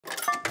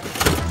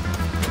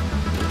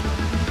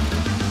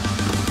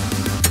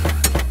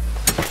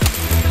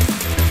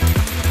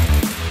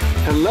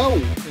Hello,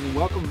 and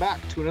welcome back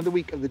to another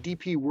week of the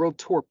DP World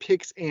Tour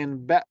picks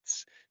and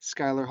bets.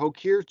 Skylar Hoke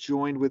here,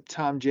 joined with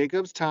Tom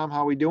Jacobs. Tom,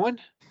 how we doing?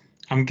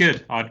 I'm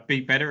good. I'd be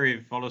better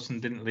if Ollison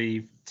didn't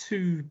leave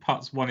 2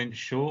 putts 1 inch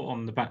short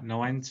on the back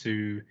 9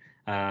 to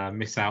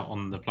miss out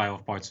on the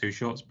playoff by 2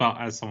 shots. But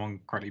as someone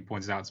correctly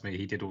pointed out to me,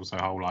 he did also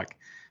hold like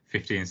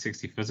 50 and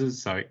 60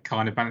 footers, so it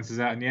kind of balances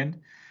out in the end.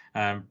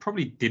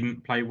 Probably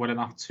didn't play well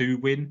enough to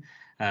win,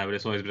 but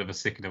it's always a bit of a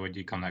sickener when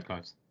you come that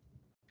close.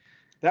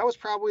 That was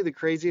probably the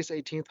craziest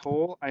 18th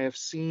hole I have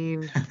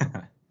seen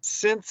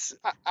since.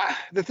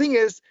 The thing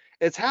is,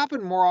 it's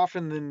happened more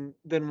often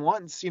than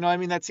once. I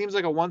mean, that seems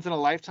like a once in a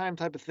lifetime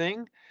type of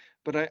thing,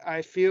 but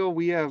I feel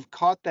we have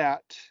caught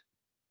that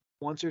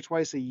once or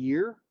twice a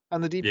year on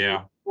the DP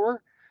Yeah.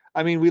 Tour.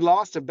 I mean, we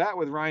lost a bet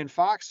with Ryan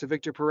Fox to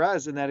Victor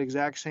Perez in that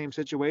exact same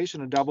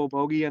situation, a double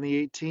bogey on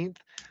the 18th,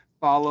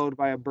 followed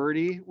by a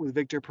birdie with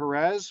Victor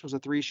Perez. It was a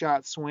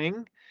 3-shot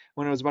swing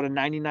when it was about a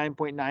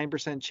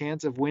 99.9%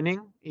 chance of winning,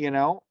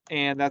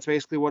 and that's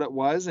basically what it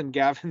was. And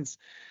Gavin's,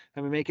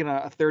 making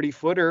a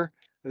 30-footer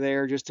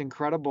there, just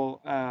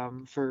incredible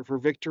for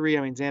victory.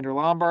 I mean, Xander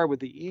Lombard with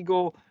the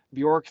eagle,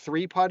 Bjork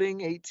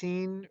 3-putting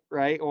 18,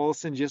 right?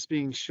 Olsen just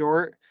being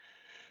short.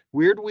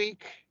 Weird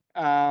week.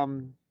 My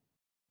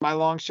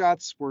long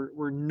shots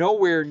were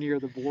nowhere near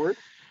the board,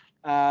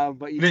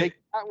 but you take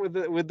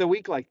that with the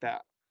week like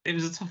that. It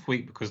was a tough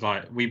week because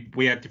like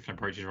we had different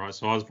approaches, right?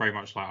 So I was very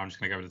much like, I'm just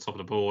going to go to the top of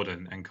the board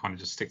and kind of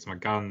just stick to my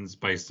guns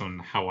based on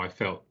how I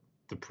felt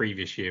the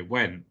previous year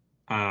went.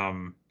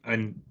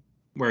 And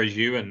whereas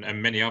you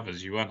and many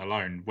others, you weren't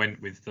alone,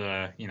 went with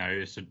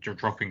it's a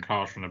drop in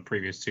class from the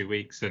previous 2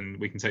 weeks, and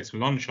we can take some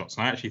long shots.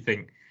 And I actually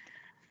think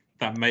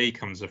that may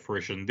come to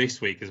fruition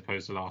this week as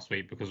opposed to last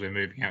week because we're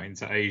moving out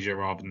into Asia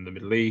rather than the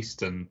Middle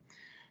East. And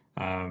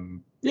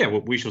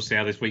we shall see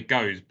how this week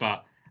goes.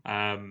 But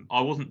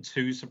I wasn't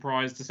too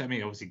surprised to see. I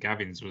mean, obviously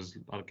Gavin's was,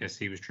 I guess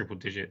he was triple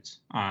digits.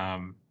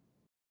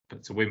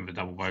 But to win with a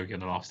double bogey on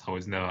the last hole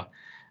is never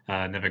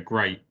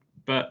great.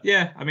 But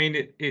yeah, I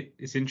mean,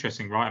 it's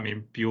interesting, right? I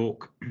mean,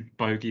 Bjork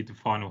bogeyed the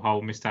final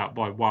hole, missed out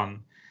by 1,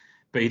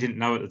 but he didn't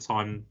know at the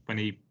time when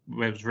he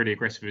was really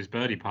aggressive with his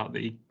birdie putt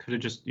that he could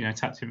have just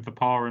tapped in for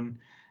par and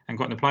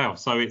got in the playoffs.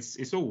 So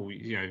it's all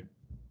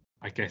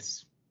I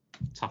guess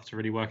tough to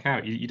really work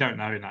out. You don't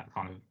know in that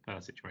kind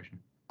of situation.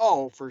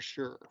 Oh, for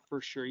sure.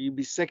 You'd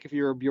be sick if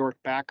you're a Bjork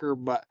backer,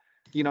 but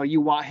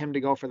you want him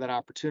to go for that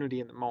opportunity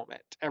in the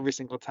moment every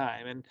single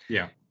time. And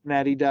yeah,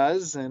 that he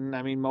does. And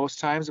I mean, most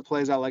times it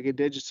plays out like it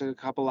did just a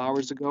couple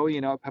hours ago,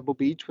 at Pebble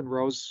Beach when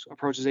Rose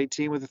approaches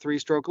 18 with a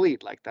 3-stroke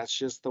lead. Like that's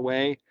just the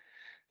way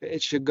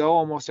it should go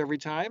almost every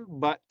time.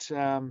 But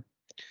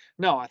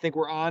no, I think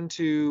we're on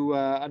to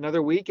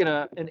another week and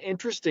an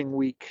interesting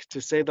week, to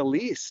say the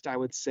least, I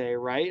would say,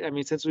 right? I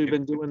mean, since we've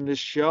been doing this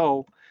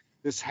show,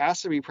 this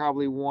has to be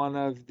probably one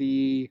of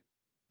the,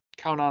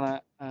 count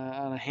on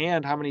a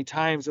hand how many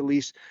times at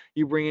least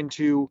you bring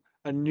into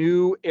a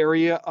new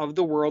area of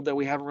the world that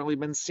we haven't really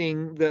been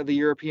seeing the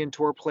European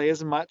Tour play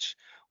as much,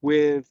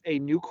 with a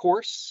new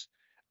course,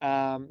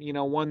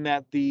 one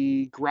that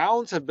the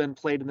grounds have been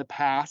played in the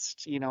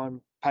past, and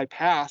by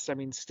past, I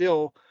mean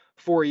still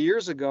 4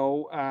 years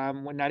ago,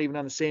 when not even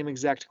on the same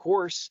exact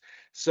course.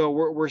 So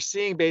we're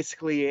seeing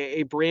basically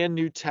a brand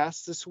new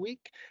test this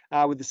week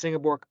with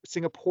the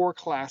Singapore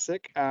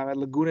Classic at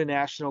Laguna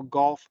National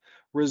Golf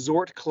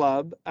Resort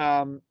Club.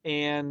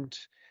 And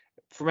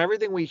from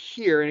everything we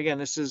hear, and again,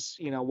 this is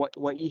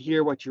what you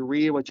hear, what you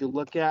read, what you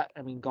look at.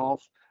 I mean,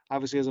 golf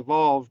obviously has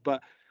evolved,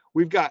 but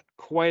we've got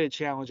quite a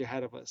challenge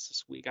ahead of us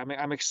this week.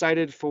 I'm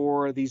excited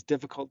for these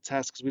difficult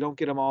tests because we don't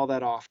get them all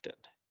that often.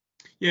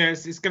 Yeah,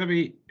 it's going to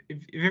be,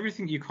 if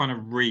everything you kind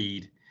of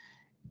read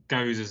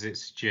goes as it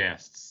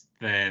suggests,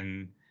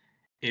 then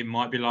it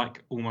might be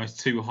like almost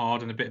too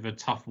hard and a bit of a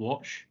tough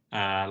watch,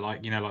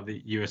 like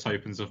the US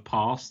Opens of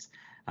past.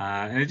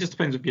 And it just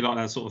depends if you like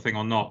that sort of thing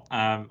or not.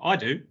 I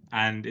do,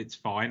 and it's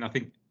fine. I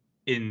think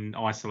in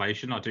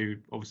isolation, I do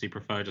obviously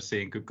prefer just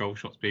seeing good golf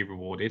shots be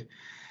rewarded.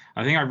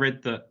 I think I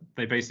read that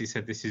they basically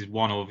said this is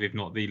one of, if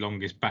not the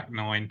longest back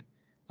 9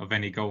 of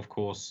any golf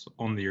course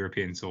on the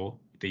European Tour,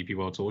 DP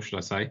World Tour, should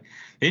I say.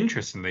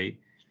 Interestingly,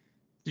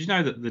 did you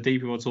know that the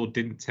DP World Tour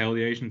didn't tell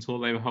the Asian Tour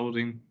they were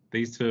holding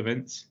these 2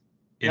 events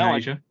in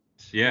Asia?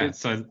 Yeah,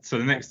 so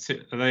the next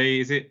 2,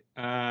 is it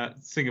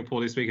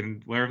Singapore this week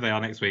and wherever they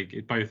are next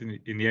week, both in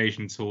the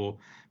Asian Tour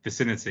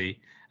vicinity.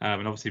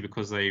 And obviously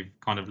because they've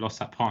kind of lost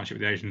that partnership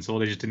with the Asian Tour,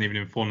 they just didn't even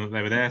inform them that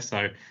they were there.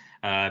 So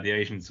the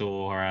Asian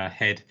Tour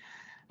head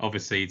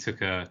obviously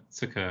took a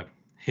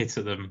hit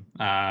at them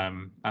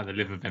at the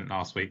Live event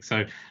last week. So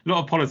a lot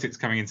of politics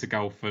coming into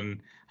golf,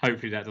 and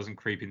hopefully that doesn't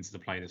creep into the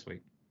play this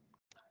week.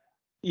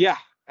 Yeah,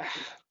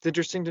 it's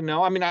interesting to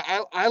know. I mean,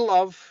 I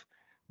love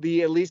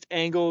the at least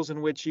angles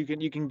in which you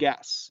can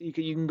guess. You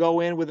can go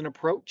in with an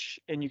approach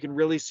and you can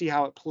really see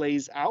how it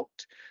plays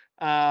out.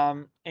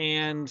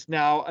 And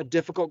now a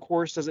difficult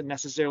course doesn't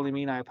necessarily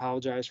mean, I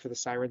apologize for the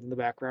sirens in the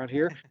background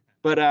here,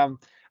 but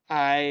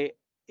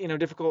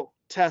difficult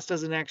test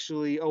doesn't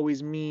actually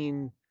always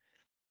mean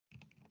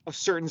a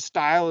certain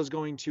style is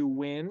going to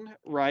win,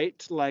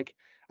 right? Like,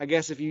 I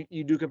guess if you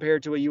do compare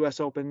it to a US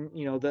Open,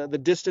 the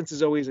distance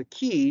is always a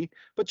key,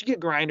 but you get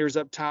grinders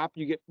up top,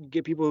 you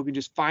get people who can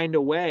just find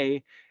a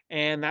way.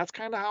 And that's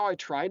kind of how I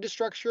tried to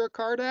structure a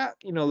card at,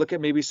 look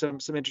at maybe some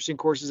interesting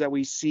courses that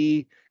we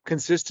see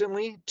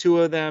consistently,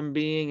 two of them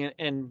being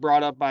and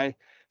brought up by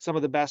some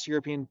of the best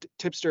European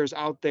tipsters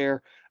out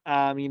there.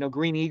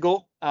 Green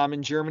Eagle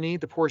in Germany,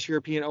 the Porsche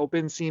European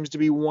Open seems to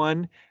be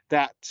one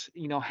that,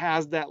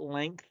 has that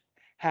length,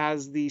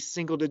 has the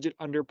single digit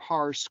under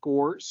par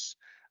scores.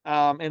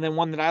 And then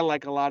one that I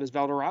like a lot is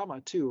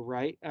Valderrama too,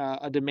 right?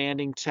 A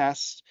demanding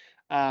test,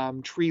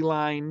 tree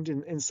lined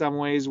in some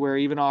ways, where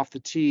even off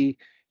the tee,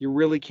 you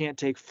really can't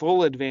take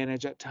full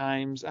advantage at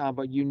times,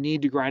 but you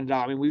need to grind it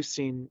out. I mean, we've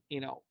seen,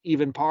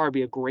 even par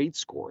be a great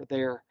score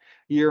there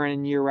year in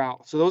and year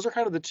out. So those are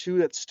kind of the two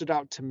that stood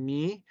out to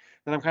me,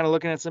 that I'm kind of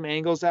looking at some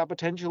angles at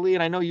potentially.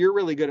 And I know you're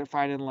really good at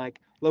finding like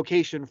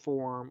location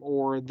form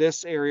or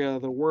this area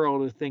of the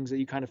world of things that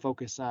you kind of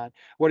focus on.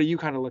 What are you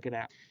kind of looking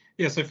at?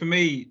 Yeah, so for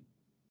me,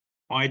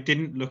 I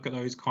didn't look at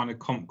those kind of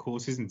comp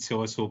courses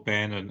until I saw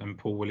Ben and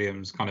Paul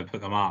Williams kind of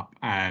put them up,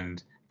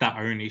 and that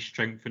only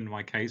strengthened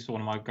my case for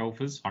one of my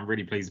golfers. I'm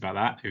really pleased about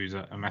that, who's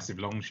a massive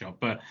long shot.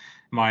 But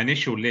my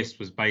initial list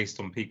was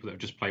based on people that have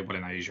just played well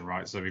in Asia,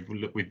 right? So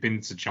we've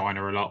been to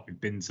China a lot, we've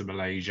been to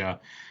Malaysia,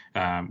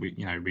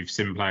 we've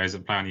seen players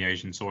that play on the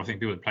Asian tour. I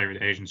think people that play with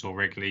the Asian tour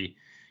regularly,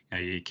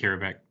 your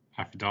Kiribek,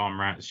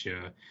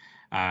 Afidamrats,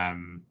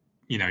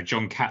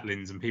 John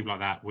Catlins and people like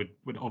that would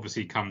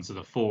obviously come to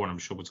the fore, and I'm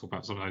sure we'll talk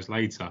about some of those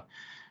later.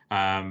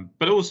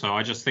 But also,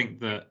 I just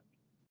think that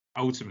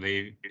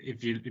ultimately,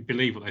 if you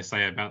believe what they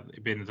say about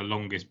it being the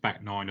longest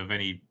back nine of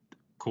any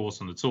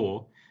course on the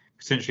tour,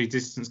 potentially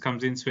distance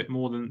comes into it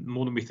more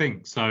than we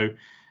think. So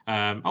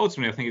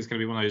ultimately, I think it's going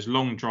to be one of those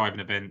long driving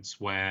events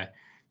where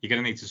you're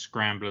going to need to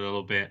scramble a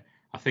little bit.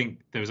 I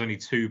think there was only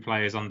 2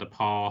 players under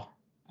par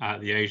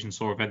at the Asian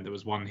Tour event that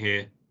was won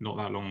here not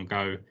that long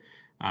ago.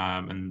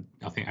 And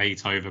I think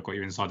 8 over got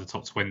you inside the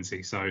top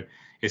 20. So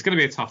it's going to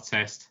be a tough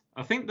test.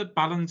 I think the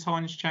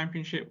Ballantyne's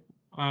Championship,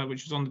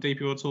 which was on the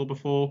DP World Tour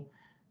before,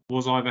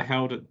 was either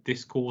held at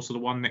this course or the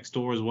one next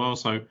door as well.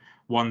 So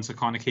one to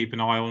kind of keep an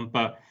eye on.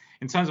 But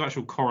in terms of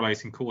actual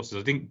correlating courses,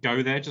 I didn't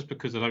go there just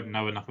because I don't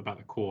know enough about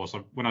the course.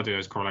 When I do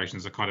those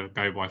correlations, I kind of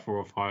go by 4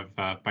 or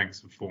 5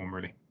 banks of form,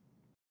 really.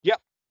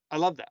 Yep. I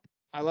love that.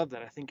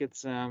 I think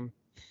it's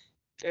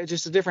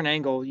just a different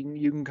angle.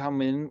 You can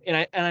come in,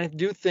 and I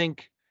do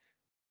think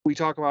we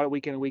talk about it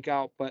week in and week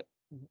out, but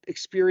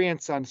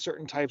experience on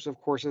certain types of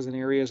courses and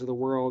areas of the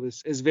world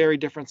is very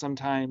different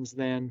sometimes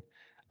than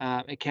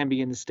it can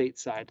be in the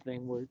stateside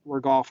thing, where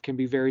golf can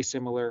be very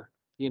similar,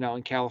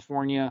 in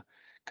California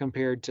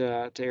compared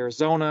to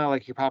Arizona,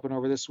 like you're popping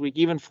over this week.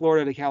 Even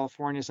Florida to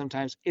California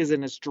sometimes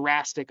isn't as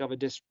drastic of a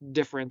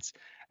difference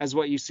as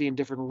what you see in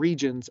different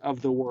regions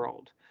of the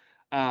world.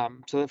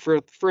 So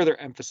that further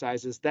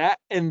emphasizes that.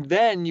 And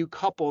then you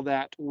couple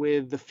that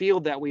with the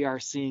field that we are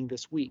seeing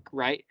this week,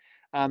 right?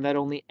 That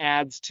only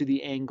adds to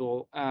the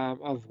angle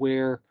of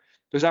where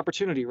there's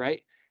opportunity,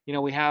 right?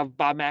 We have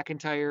Bob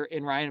McIntyre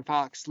and Ryan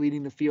Fox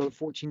leading the field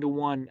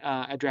 14-1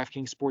 at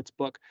DraftKings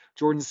Sportsbook.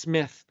 Jordan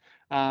Smith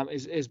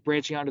is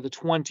branching out into the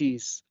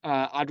 20s.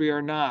 Adri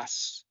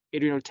Arnas,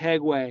 Adrian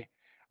Otaegui,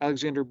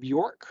 Alexander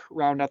Bjork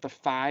round out the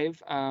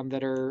 5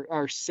 that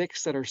are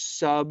 6 that are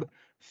sub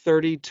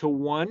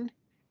 30-1.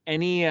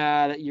 Any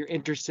that you're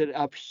interested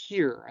up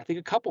here? I think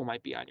a couple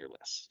might be on your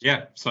list.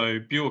 Yeah, so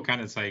Bjork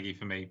and Otaegui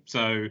for me.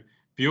 So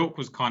Bjork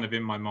was kind of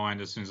in my mind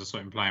as soon as I saw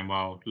him playing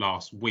well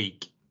last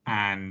week.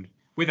 And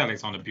with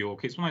Alexander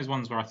Bjork, it's one of those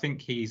ones where I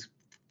think he's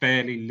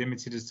fairly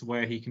limited as to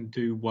where he can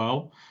do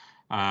well.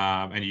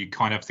 And you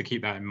kind of have to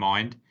keep that in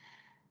mind.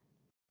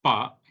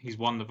 But he's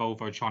won the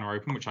Volvo China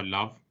Open, which I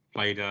love.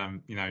 Played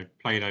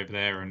over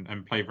there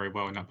and played very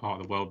well in that part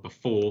of the world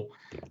before.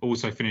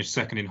 Also finished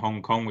second in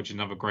Hong Kong, which is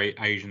another great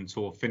Asian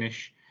Tour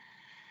finish.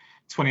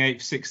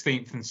 28th,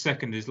 16th, and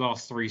 2nd, his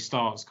last 3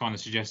 starts kind of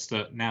suggest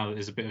that now that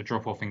there's a bit of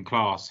drop off in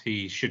class,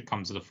 he should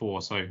come to the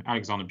fore. So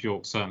Alexander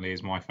Bjork certainly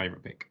is my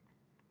favourite pick.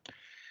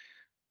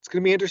 It's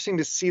going to be interesting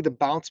to see the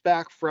bounce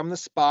back from the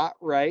spot,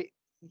 right?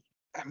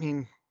 I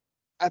mean,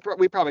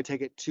 we probably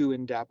take it too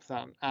in depth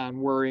on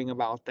worrying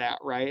about that,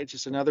 right? It's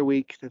just another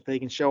week that they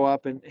can show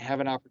up and have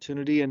an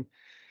opportunity,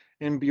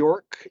 and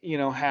Bjork,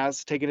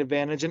 has taken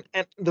advantage.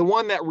 And the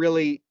one that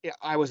really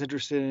I was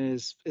interested in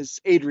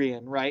is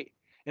Adrian, right?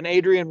 And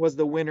Adrian was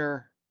the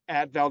winner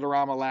at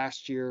Valderrama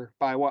last year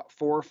by 4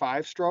 or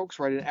 5 strokes,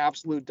 right? An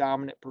absolute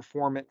dominant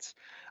performance.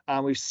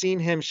 We've seen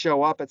him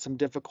show up at some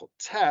difficult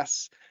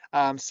tests.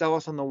 Sell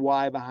us on the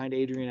why behind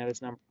Adrian at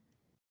his number.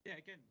 Yeah,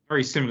 again,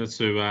 very similar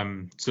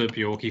to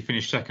Bjork. He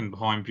finished second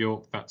behind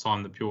Bjork that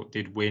time that Bjork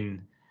did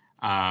win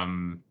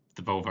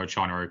the Volvo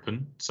China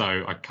Open.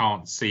 So I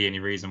can't see any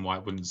reason why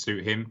it wouldn't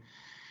suit him.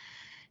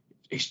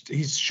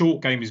 His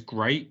short game is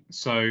great.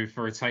 So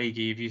for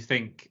Otaegui, if you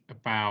think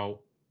about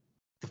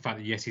the fact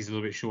that, yes, he's a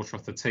little bit shorter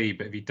off the tee,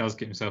 but if he does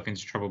get himself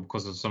into trouble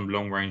because of some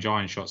long range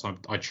iron shots,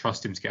 I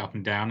trust him to get up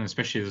and down, and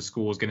especially if the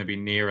score is going to be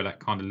nearer that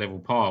kind of level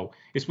pile.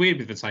 It's weird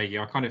with Vitegi.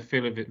 I kind of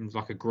feel of it as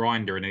like a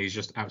grinder, and he's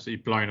just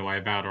absolutely blown away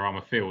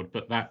Valderrama Field.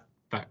 But that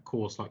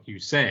course, like you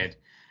said,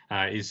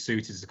 is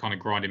suited to the kind of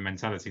grinding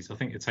mentality. So I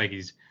think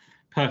Vitegi's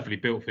perfectly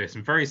built for this,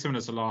 and very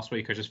similar to last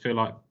week. I just feel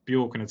like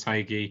Bjork and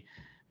Vitegi,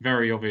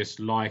 very obvious,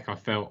 like I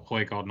felt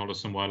Højgaard and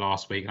Oddison were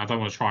last week. And I don't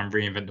want to try and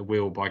reinvent the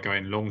wheel by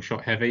going long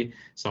shot heavy.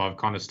 So I've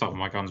kind of stuck with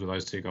my guns with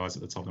those two guys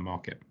at the top of the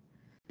market.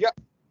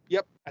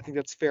 Yep. I think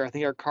that's fair. I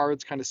think our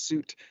cards kind of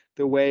suit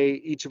the way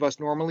each of us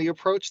normally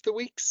approach the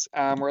weeks,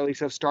 or at least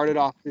have started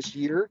off this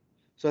year.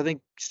 So I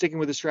think sticking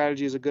with the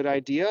strategy is a good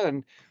idea.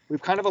 And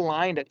we've kind of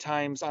aligned at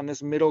times on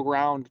this middle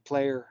ground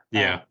player.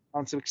 Yeah.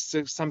 On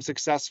some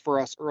success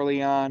for us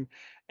early on.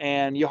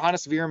 And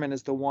Johannes Veerman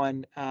is the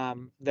one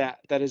that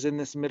is in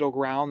this middle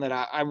ground that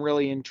I'm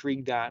really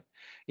intrigued on.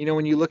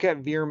 When you look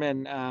at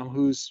Veerman,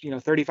 who's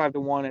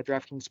 35-1 at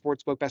DraftKings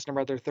Sportsbook, best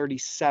number out there,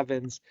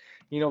 37s.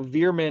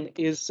 Veerman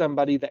is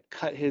somebody that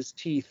cut his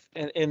teeth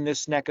in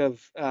this neck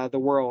of the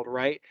world,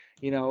 right?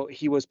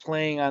 He was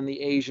playing on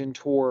the Asian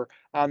Tour,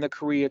 on the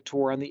Korea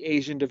Tour, on the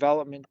Asian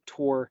Development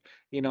Tour.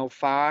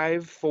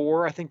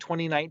 5-4, I think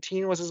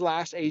 2019 was his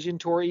last Asian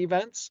Tour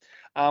events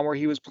where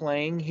he was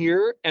playing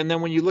here. And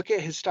then when you look at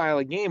his style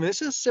of game,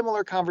 this is a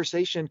similar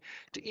conversation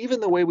to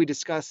even the way we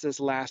discussed this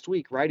last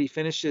week, right? He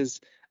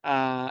finishes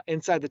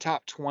inside the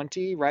top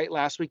 20, right?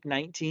 Last week,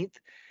 19th.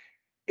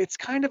 It's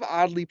kind of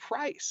oddly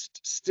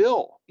priced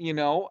still,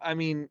 I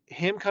mean,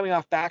 him coming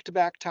off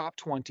back-to-back top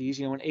 20s,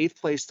 in 8th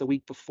place the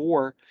week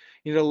before,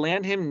 to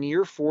land him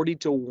near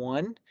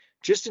 40-1,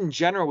 just in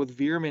general with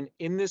Veerman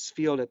in this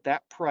field at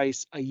that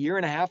price a year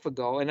and a half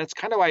ago. And that's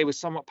kind of why he was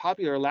somewhat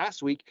popular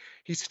last week.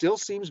 He still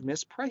seems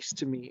mispriced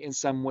to me in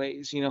some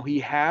ways. He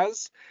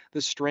has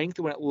the strength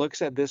when it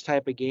looks at this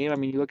type of game. I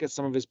mean, you look at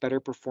some of his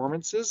better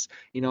performances,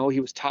 he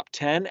was top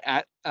 10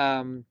 at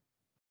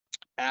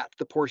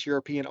the Porsche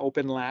European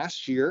Open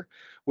last year,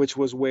 which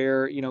was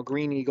where,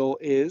 Green Eagle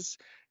is.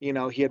 He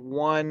had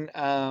won,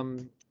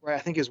 I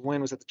think his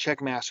win was at the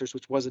Czech Masters,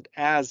 which wasn't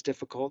as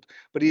difficult,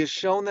 but he has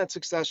shown that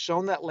success,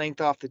 shown that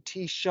length off the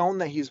tee, shown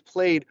that he's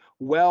played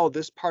well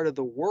this part of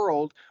the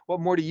world. What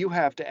more do you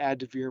have to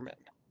add to Veerman?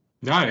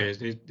 No,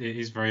 it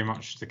is very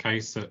much the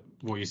case that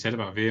what you said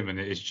about Veerman,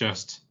 it is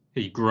just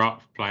he grew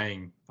up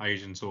playing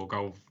Asian Tour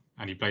golf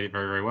and he played it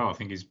very, very well. I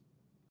think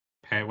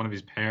one of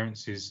his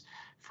parents is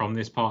from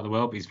this part of the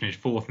world, but he's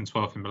finished 4th and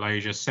 12th in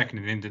Malaysia, 2nd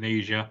in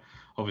Indonesia,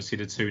 obviously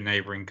the two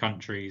neighbouring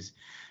countries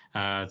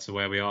to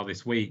where we are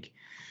this week.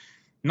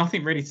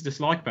 Nothing really to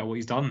dislike about what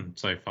he's done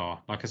so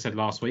far. Like I said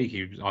last week,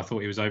 I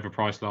thought he was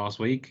overpriced last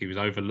week. He was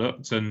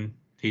overlooked, and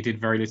he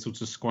did very little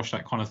to squash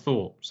that kind of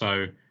thought.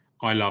 So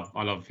I love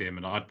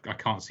Veerman. I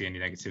can't see any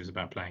negatives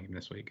about playing him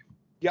this week.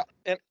 Yeah,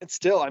 and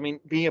still, I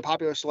mean, being a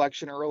popular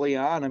selection early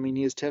on, I mean,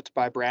 he is tipped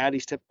by Brad,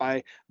 he's tipped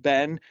by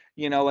Ben,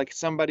 like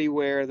somebody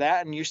where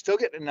that, and you're still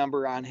getting a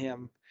number on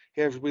him.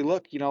 Here, if we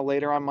look,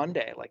 later on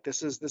Monday, like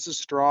this is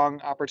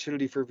strong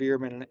opportunity for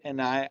Veerman,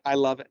 and I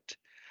love it.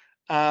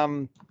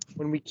 When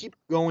we keep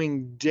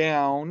going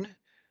down,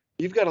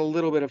 you've got a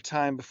little bit of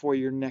time before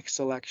your next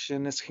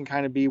selection. This can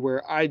kind of be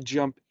where I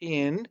jump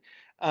in.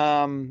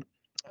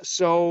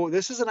 So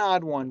this is an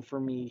odd one for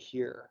me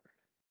here.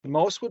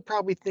 Most would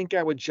probably think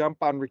I would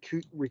jump on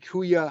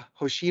Rikuya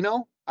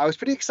Hoshino. I was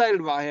pretty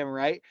excited about him,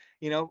 right?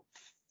 40s,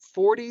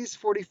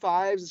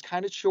 45s is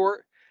kind of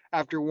short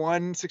after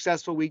one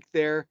successful week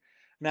there.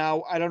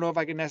 Now, I don't know if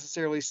I can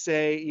necessarily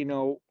say,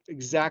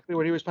 exactly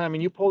what he was playing. I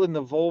mean, you pulled in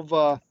the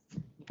Volva,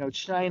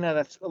 China,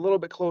 that's a little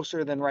bit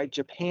closer than, right,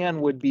 Japan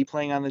would be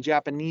playing on the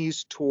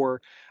Japanese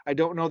tour. I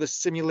don't know the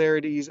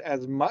similarities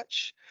as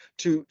much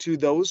to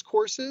those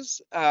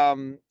courses.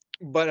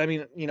 But I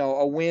mean,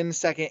 a win,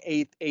 2nd,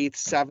 8th, 8th,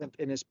 7th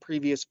in his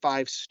previous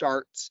 5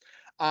 starts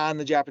on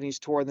the Japanese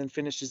tour, then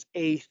finishes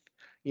 8th,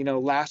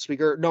 last week,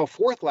 or no,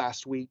 4th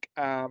last week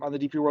on the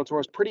DP World Tour.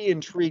 I was pretty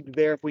intrigued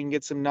there if we can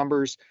get some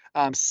numbers.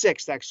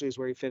 6th actually is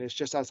where he finished,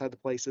 just outside the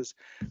places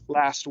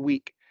last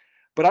week.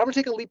 But I'm going to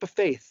take a leap of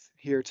faith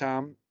here,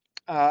 Tom,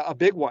 a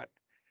big one.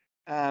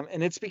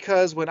 And it's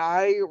because when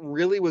I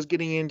really was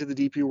getting into the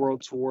DP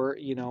World Tour,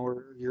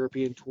 or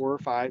European Tour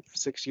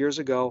 5-6 years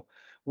ago,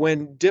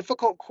 when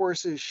difficult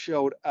courses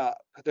showed up,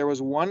 there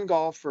was one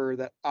golfer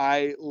that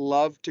I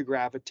love to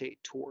gravitate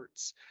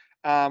towards.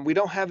 We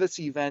don't have this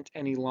event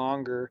any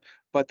longer,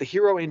 but the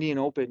Hero Indian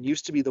Open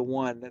used to be the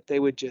one that they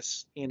would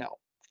just,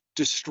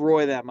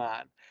 destroy them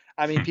on.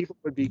 I mean, people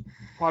would be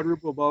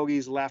quadruple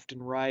bogeys left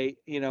and right,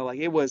 like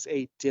it was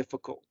a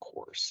difficult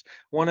course,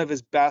 one of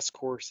his best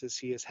courses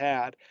he has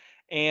had.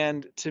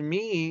 And to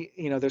me,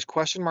 there's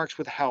question marks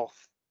with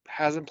health.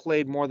 Hasn't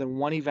played more than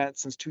one event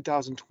since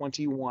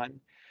 2021.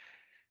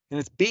 And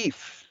it's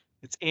beef.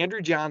 It's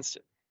Andrew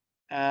Johnston.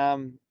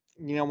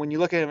 When you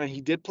look at him,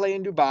 he did play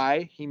in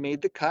Dubai. He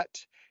made the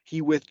cut.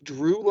 He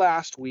withdrew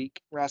last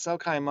week. Ras Al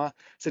Khaimah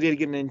said he had to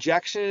get an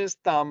injection in his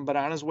thumb, but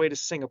on his way to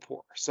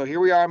Singapore. So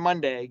here we are on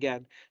Monday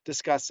again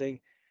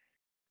discussing.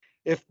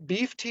 if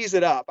Beef tees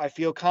it up, I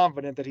feel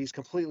confident that he's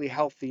completely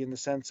healthy in the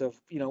sense of,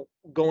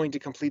 going to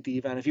complete the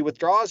event. If he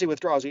withdraws, he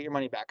withdraws. You get your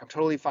money back. I'm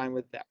totally fine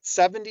with that.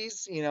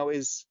 70s,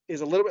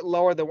 is a little bit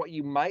lower than what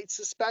you might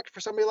suspect for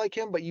somebody like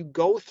him, but you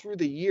go through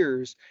the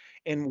years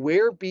and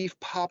where Beef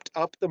popped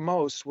up the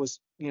most was,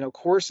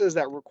 courses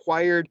that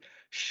required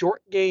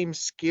short game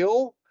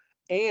skill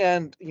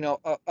and,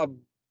 a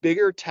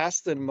bigger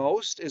test than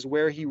most is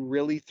where he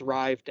really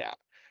thrived at.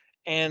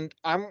 And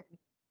I'm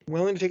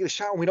willing to take the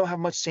shot when we don't have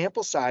much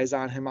sample size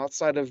on him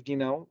outside of,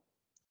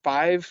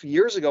 5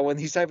 years ago when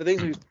these type of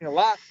things we was a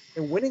lot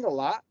and winning a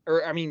lot,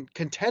 or I mean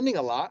contending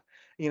a lot,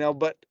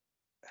 but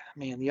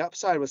man, the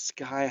upside was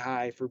sky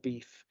high for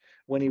Beef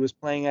when he was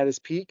playing at his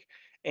peak.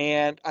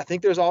 And I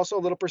think there's also a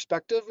little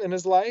perspective in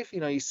his life.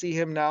 You see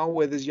him now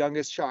with his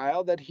youngest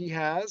child that he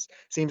has,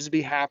 seems to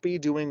be happy,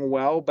 doing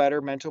well,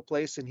 better mental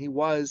place than he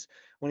was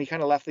when he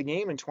kind of left the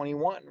game in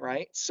 21,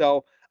 right?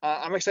 So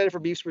I'm excited for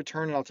Beef's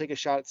return, and I'll take a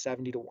shot at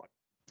 70-1.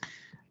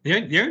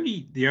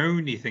 The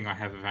only thing I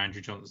have of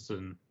Andrew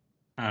Johnson,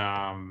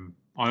 I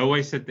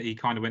always said that he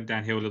kind of went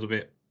downhill a little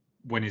bit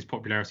when his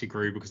popularity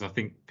grew because I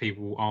think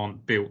people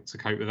aren't built to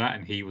cope with that,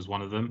 and he was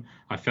one of them.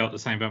 I felt the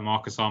same about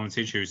Marcus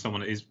Armitage, who's someone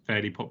that is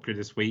fairly popular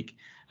this week.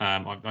 I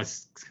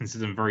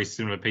consider them very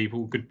similar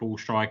people, good ball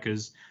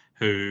strikers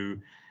who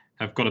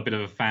have got a bit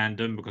of a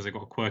fandom because they've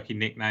got a quirky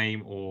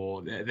nickname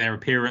or their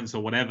appearance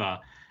or whatever.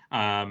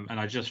 And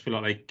I just feel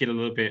like they get a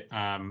little bit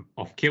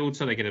off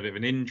kilter. They get a bit of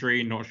an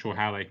injury, not sure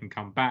how they can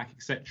come back,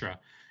 etc.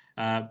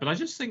 But I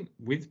just think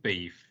with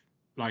Beef,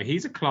 like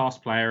he's a class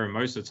player, and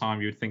most of the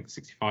time you would think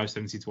 65,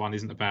 70-1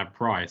 isn't a bad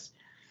price.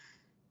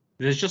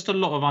 There's just a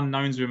lot of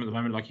unknowns with him at the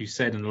moment, like you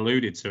said and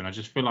alluded to, and I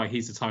just feel like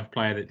he's the type of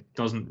player that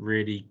doesn't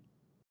really,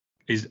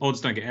 his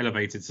odds don't get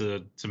elevated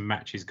to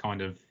match his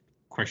kind of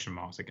question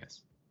marks, I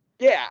guess.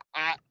 Yeah,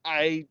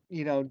 I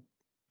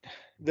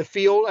the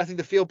field, I think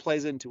the field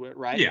plays into it,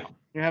 right? Yeah.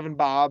 You're having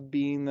Bob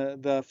being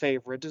the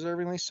favorite,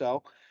 deservingly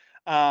so.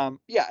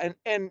 Yeah,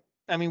 and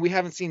I mean we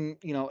haven't seen,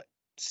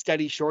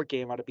 steady short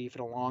game out of Beef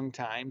in a long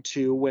time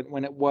too,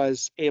 when it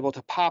was able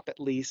to pop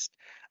at least.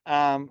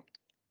 I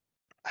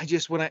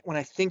just when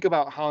I think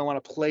about how I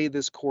want to play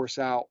this course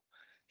out,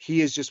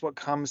 he is just what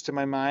comes to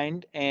my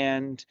mind,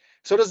 and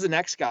so does the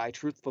next guy,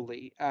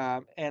 truthfully.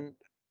 And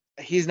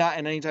he's not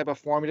in any type of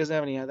form. He doesn't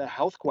have any other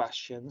health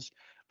questions,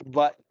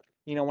 but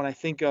when I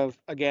think of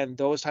again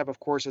those type of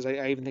courses,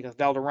 I even think of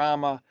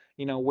Valderrama,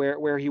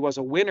 where he was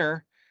a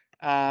winner,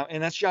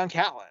 and that's John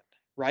Catlin,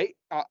 right?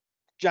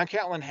 John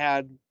Catlin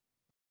had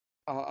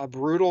a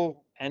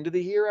brutal end of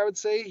the year. I would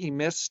say he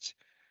missed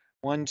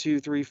 1, 2,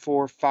 3,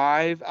 4,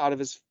 5 out of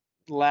his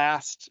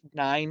last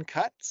 9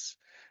 cuts.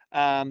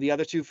 The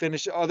other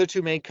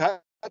two made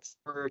cuts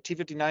for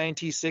T59 and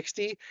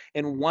T60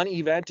 in one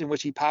event in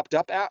which he popped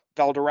up at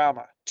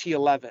Valderrama,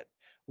 T11,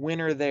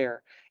 winner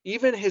there.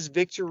 Even his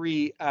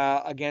victory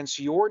against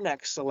your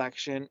next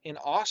selection in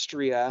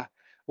Austria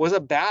was a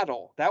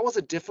battle. That was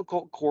a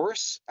difficult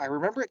course. I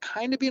remember it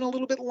kind of being a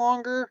little bit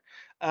longer.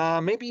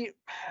 Maybe,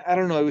 I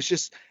don't know. It was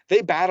just,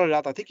 they battled it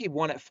out. I think he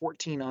won at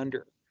 14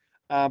 under.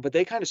 But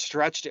they kind of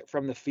stretched it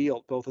from the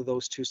field, both of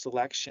those two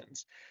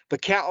selections.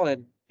 But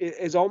Catlin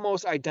is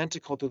almost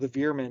identical to the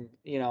Veerman,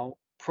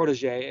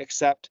 protege,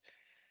 except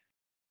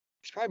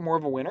he's probably more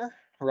of a winner,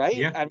 right?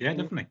 Yeah, I yeah, mean,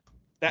 definitely.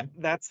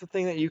 that's the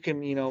thing that you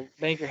can,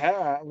 bank your head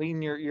on,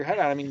 lean your head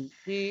on. I mean,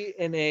 he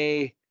in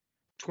a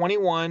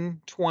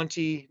 21,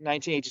 20,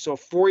 19, 18, so a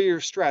 4-year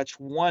stretch,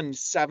 won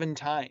 7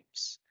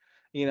 times.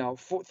 3 of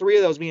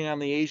those being on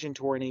the Asian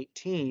tour in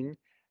 18,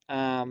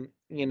 in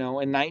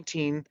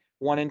 19,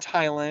 one in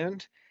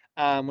Thailand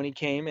when he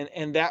came,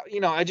 and that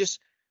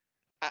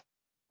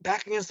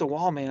back against the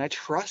wall, man. I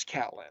trust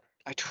Catlin.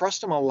 I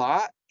trust him a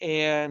lot,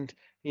 and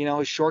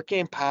his short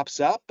game pops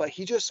up, but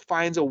he just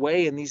finds a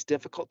way in these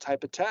difficult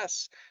type of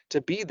tests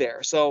to be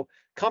there. So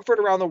comfort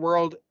around the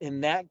world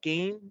in that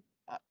game,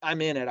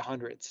 I'm in at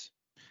hundreds.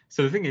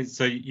 So the thing is,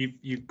 so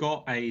you've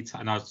got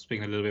and I was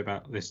speaking a little bit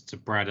about this to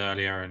Brad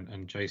earlier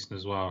and Jason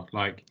as well.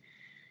 Like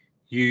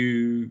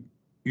you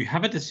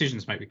have a decision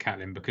to make with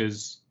Catlin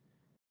because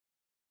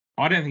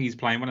I don't think he's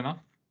playing well enough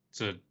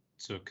to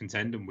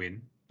contend and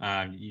win.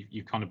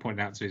 You've kind of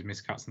pointed out to his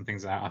miscuts and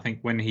things like that. I think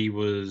when he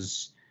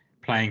was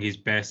playing his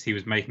best, he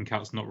was making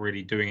cuts, not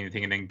really doing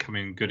anything, and then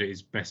coming good at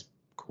his best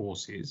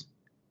courses.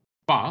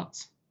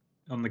 But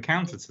on the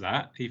counter to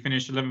that, he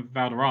finished 11th at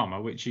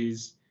Valderrama, which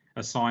is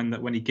a sign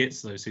that when he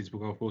gets to those suitable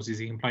golf courses,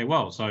 he can play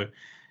well. So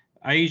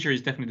Asia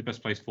is definitely the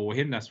best place for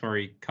him. That's where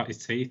he cut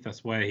his teeth.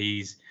 That's where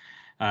he's,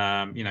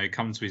 come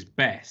to his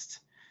best.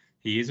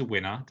 He is a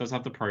winner, does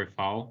have the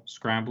profile,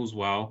 scrambles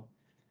well.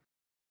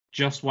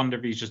 Just wonder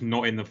if he's just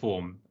not in the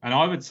form. And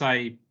I would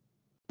say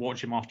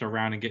watch him after a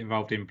round and get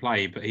involved in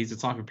play. But he's the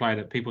type of player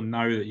that people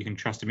know that you can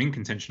trust him in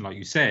contention, like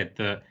you said,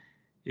 that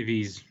if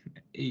he's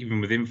even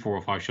within 4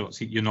 or 5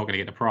 shots, you're not going to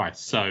get the price.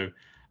 So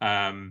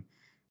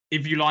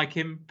if you like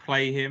him,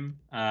 play him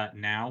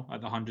now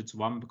at the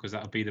 100-1 because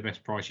that'll be the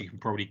best price you can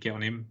probably get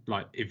on him.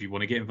 Like if you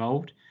want to get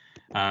involved,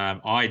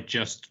 I'm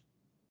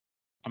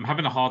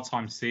having a hard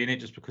time seeing it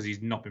just because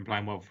he's not been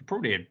playing well for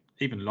probably a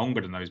even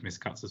longer than those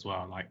missed cuts as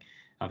well. Like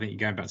I think you're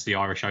going back to the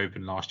Irish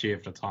Open last year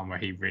for the time where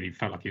he really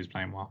felt like he was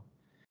playing well.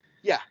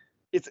 Yeah,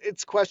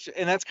 it's question,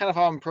 and that's kind of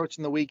how I'm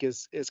approaching the week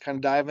is kind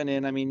of diving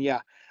in. I mean,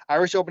 yeah,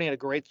 Irish Open he had a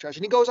great stretch,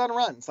 and he goes on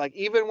runs. Like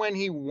even when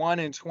he won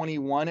in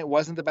 21, it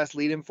wasn't the best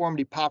lead in for him.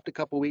 He popped a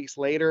couple weeks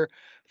later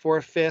for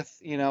a fifth.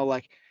 You know,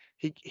 like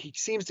he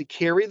seems to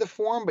carry the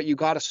form, but you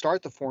got to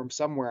start the form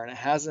somewhere, and it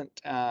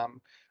hasn't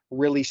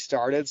really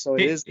started. So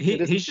it is.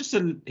 He's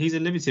a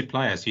limited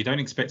player, so you don't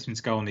expect him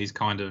to go on these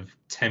kind of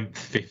 10th,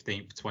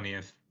 15th,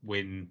 20th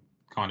win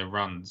kind of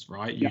runs,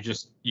 right? Yeah.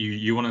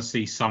 You want to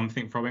see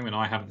something from him, and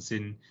I haven't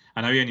seen.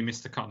 I know he only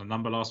missed a cut on the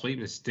number last week,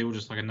 but it's still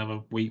just like another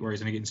week where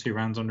he's only getting 2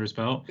 rounds under his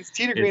belt. His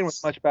tee to green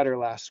was much better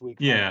last week.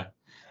 Yeah.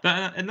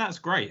 And that's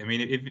great. I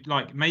mean, if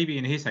like maybe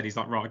in his head he's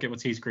like, right, I'll get my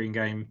tee screen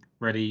game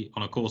ready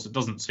on a course that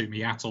doesn't suit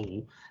me at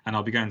all, and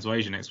I'll be going to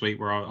Asia next week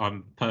where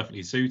I'm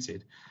perfectly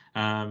suited.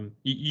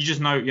 You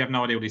just know you have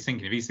no idea what he's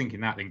thinking. If he's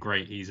thinking that, then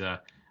great, he's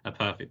a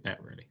perfect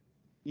bet, really.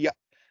 Yeah.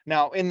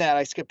 Now in that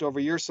I skipped over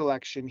your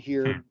selection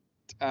here.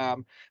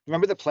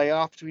 Remember the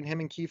playoff between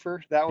him and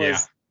Kiefer? That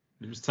was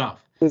it was tough.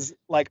 It was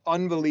like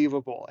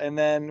unbelievable. And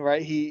then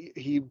right, he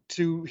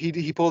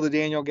pulled the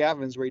Daniel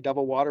Gavins where he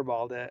double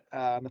waterballed it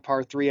on the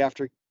par 3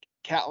 after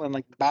Catlin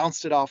like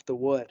bounced it off the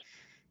wood.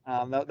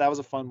 That was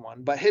a fun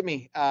one. But hit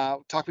me,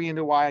 talk me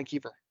into why on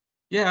Kiefer.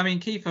 Yeah, I mean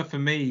Kiefer for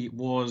me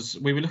was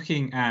we were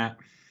looking at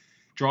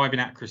driving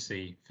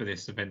accuracy for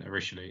this event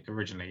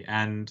originally,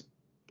 and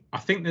I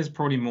think there's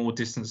probably more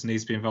distance that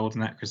needs to be involved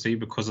in accuracy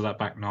because of that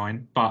back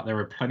nine, but there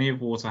are plenty of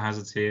water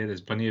hazards here.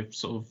 There's plenty of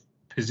sort of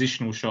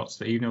positional shots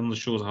that even on the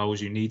shorter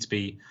holes, you need to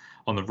be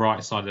on the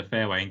right side of the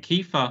fairway. And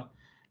Kiefer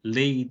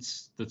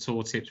leads the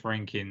Tour Tips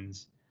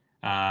rankings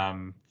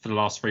for the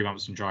last 3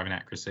 months in driving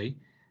accuracy.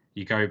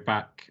 You go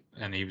back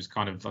and he was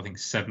kind of, I think,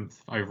 7th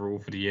overall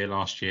for the year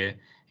last year.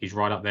 He's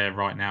right up there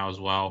right now as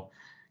well.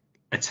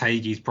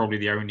 Atagi's probably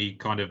the only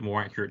kind of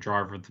more accurate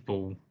driver of the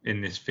ball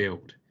in this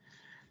field.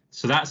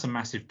 So that's a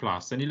massive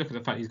plus. Then you look at the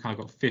fact he's kind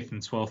of got 5th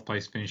and 12th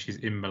place finishes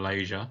in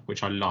Malaysia,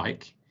 which I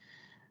like.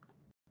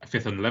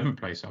 5th and 11th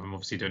place, I'm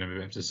obviously doing him a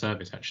bit of a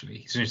service, actually.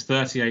 He's finished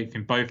 38th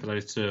in both of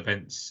those 2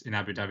 events in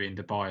Abu Dhabi and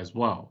Dubai as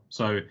well.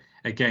 So,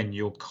 again,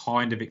 you're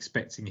kind of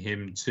expecting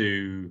him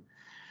to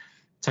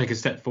take a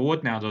step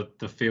forward now that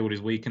the field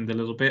is weakened a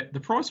little bit. The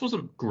price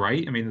wasn't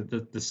great. I mean,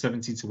 the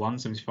 70 to 1,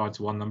 75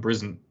 to 1 number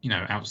isn't,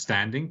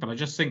 outstanding. But I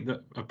just think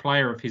that a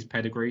player of his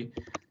pedigree,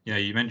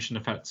 you mentioned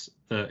the fact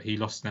that he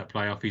lost in that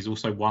playoff. He's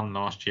also won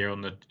last year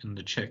on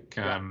the Czech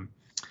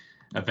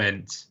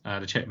event,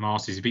 the Czech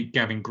Masters. He beat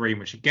Gavin Green,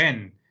 which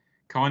again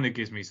kind of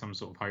gives me some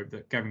sort of hope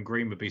that Gavin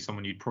Green would be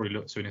someone you'd probably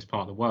look to in this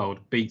part of the world.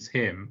 Beats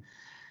him.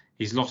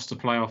 He's lost the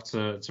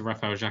playoff to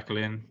Rafael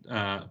Jacqueline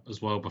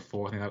as well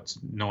before. I think that's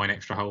 9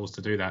 extra holes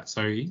to do that.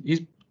 So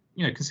he's,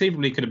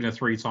 conceivably could have been a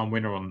 3-time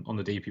winner on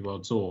the DP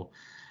World Tour.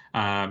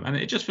 And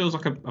it just feels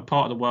like a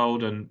part of the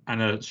world and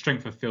a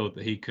strength of field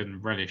that he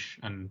can relish.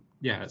 And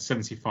yeah, at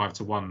 75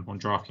 to 1 on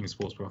DraftKings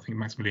Sportsbook, I think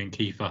Maximilian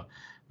Kiefer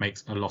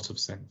makes a lot of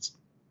sense.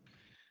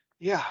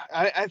 Yeah,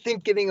 I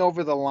think getting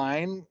over the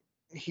line,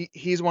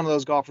 he's one of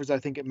those golfers I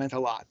think it meant a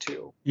lot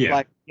to. Yeah.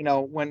 Like,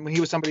 when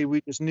he was somebody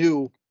we just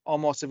knew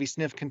almost if he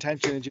sniffed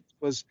contention, it just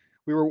was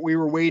we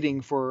were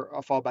waiting for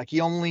a fallback.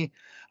 I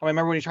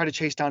remember when he tried to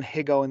chase down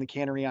Higo in the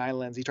Canary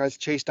Islands. He tries to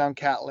chase down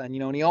Catlin,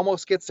 and he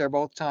almost gets there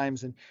both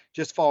times and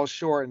just falls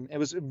short. And it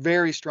was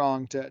very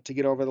strong to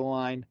get over the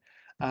line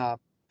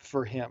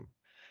for him.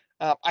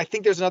 I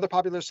think there's another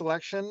popular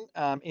selection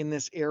in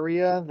this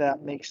area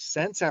that makes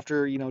sense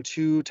after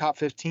 2 top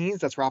 15s.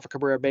 That's Rafa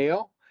Cabrera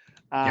Bello.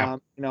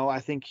 I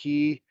think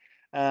he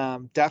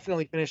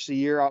definitely finished the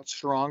year out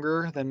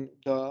stronger than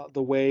the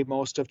way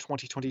most of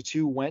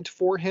 2022 went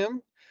for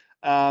him.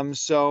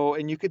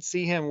 And you could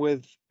see him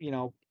with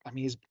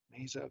he's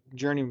a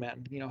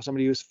journeyman.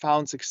 Somebody who's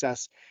found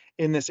success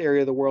in this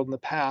area of the world in the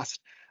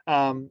past.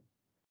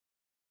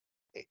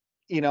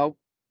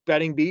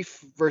 Betting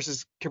beef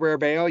versus Cabrera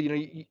Bello,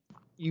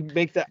 you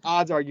make the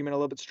odds argument a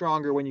little bit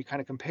stronger when you kind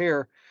of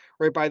compare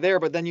right by there.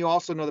 But then you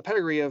also know the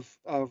pedigree of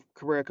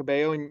Cabrera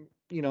Cabello, and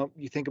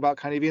you think about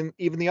kind of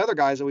even the other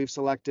guys that we've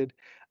selected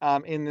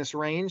in this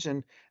range,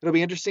 and it'll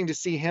be interesting to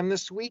see him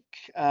this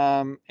week.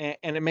 And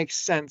it makes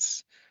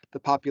sense, the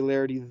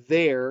popularity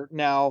there.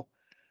 Now,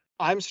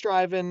 I'm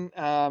striving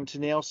to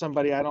nail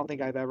somebody I don't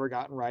think I've ever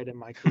gotten right in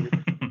my career.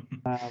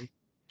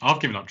 I've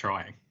given up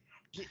trying.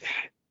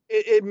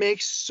 It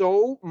makes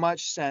so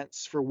much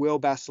sense for Will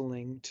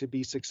Besseling to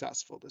be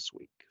successful this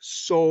week.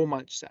 So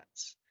much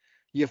sense.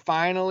 You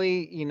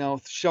finally,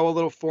 show a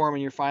little form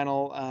in your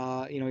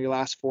final, your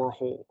last 4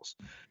 holes.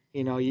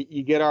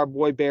 You get our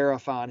boy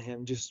Baraf on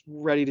him, just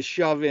ready to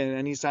shove in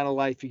any sign of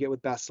life you get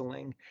with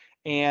Besseling.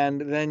 And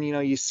then,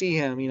 you see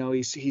him,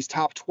 he's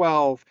top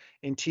 12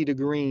 in tee to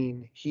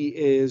green. He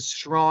is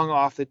strong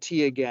off the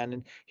tee again.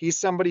 And he's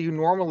somebody who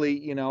normally,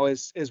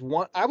 is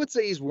one, I would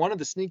say he's one of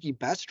the sneaky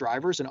best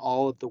drivers in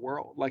all of the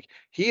world. Like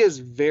he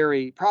is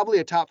probably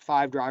a top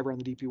 5 driver on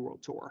the DP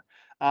World Tour.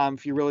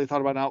 If you really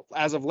thought about it, now,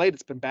 as of late,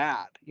 it's been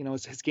bad.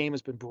 His game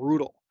has been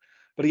brutal.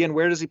 But again,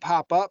 where does he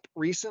pop up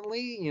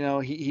recently?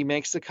 He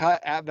makes the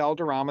cut at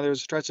Valderrama. There was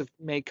a stretch of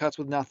made cuts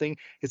with nothing.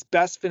 His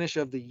best finish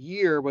of the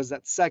year was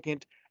that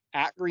second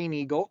at Green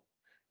Eagle.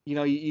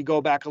 You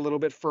go back a little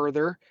bit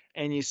further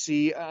and you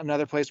see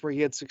another place where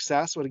he had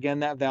success. But again,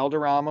 that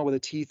Valderrama with a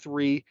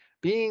T3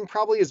 being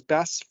probably his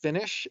best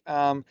finish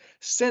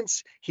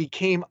since he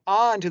came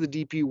on to the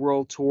DP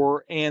World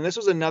Tour. And this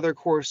was another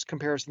course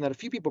comparison that a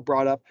few people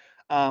brought up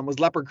was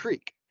Leopard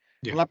Creek.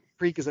 Yeah. And Leopard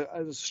Creek is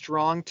a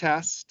strong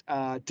test,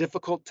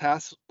 difficult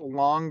test,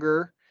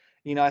 longer.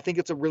 I think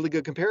it's a really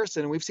good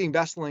comparison. And we've seen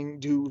Besseling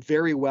do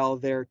very well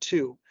there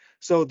too.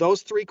 So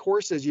those three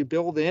courses you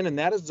build in, and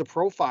that is the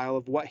profile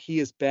of what he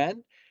has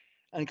been.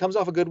 And he comes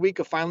off a good week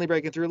of finally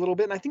breaking through a little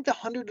bit. And I think the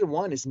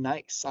 100-1 is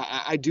nice.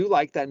 I do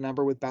like that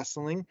number with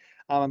Besseling.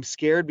 I'm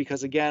scared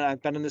because, again,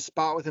 I've been in this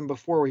spot with him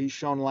before where he's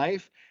shown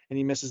life and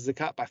he misses the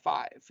cut by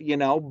 5,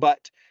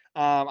 But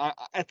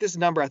at this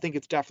number, I think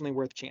it's definitely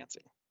worth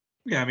chancing.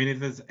 Yeah, I mean, if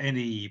there's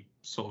any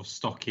sort of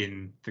stock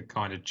in the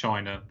kind of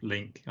China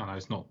link, I know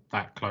it's not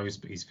that close,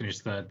 but he's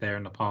finished third there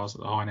in the past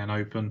at the Hainan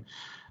Open.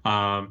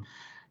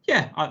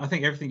 Yeah, I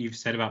think everything you've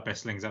said about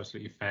Besseling is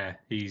absolutely fair.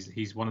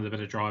 He's one of the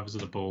better drivers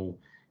of the ball.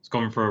 He's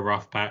gone for a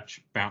rough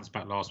patch, bounced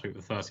back last week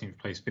with a 13th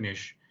place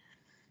finish,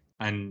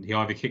 and he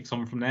either kicks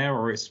on from there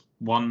or it's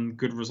one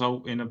good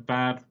result in a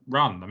bad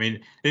run. I mean,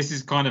 this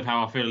is kind of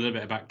how I feel a little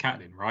bit about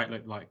Catlin,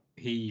 right? Like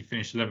he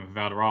finished 11th with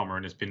Valderrama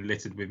and has been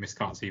littered with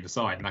miscuts either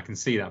side, and I can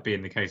see that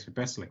being the case with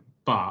Besseling.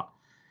 But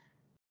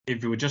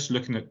if you were just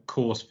looking at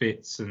course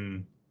fits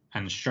and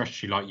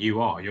strategy like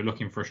you are, you're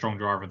looking for a strong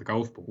driver of the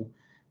golf ball.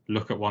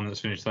 Look at one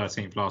that's finished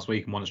 13th last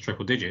week and one that's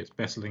triple digits.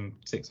 Besseling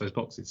ticks those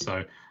boxes.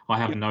 So I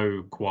have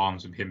no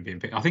qualms with him being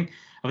picked. I think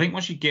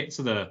once you get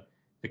to the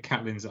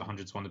Catlins at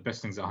 100-1, the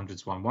Besselings at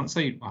 100-1, once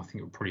I think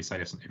it would probably say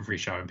this on every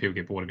show and people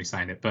get bored of me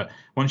saying it, but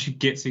once you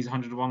get to these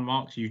 100-1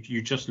 marks,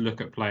 you just look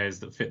at players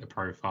that fit the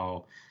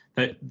profile.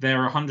 They're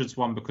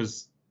 100-1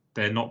 because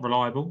they're not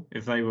reliable.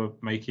 If they were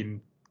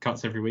making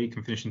cuts every week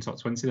and finishing top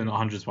 20, they're not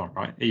 100-1,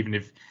 right? Even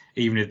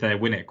if their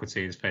win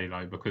equity is fairly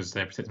low because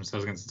they protect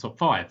themselves against the top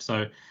 5.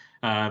 So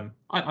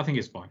I think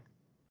it's fine.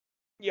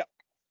 Yeah,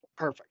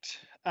 perfect.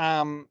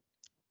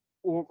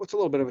 Well, it's a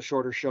little bit of a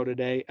shorter show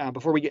today.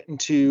 Before we get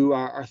into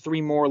our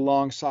 3 more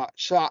long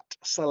shot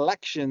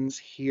selections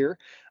here,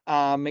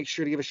 make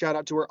sure to give a shout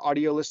out to our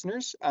audio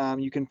listeners.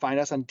 You can find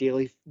us on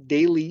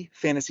daily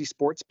fantasy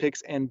sports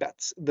picks and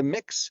bets. The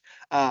Mix,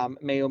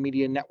 Mayo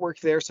Media Network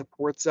there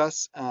supports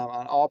us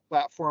on all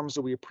platforms,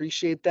 so we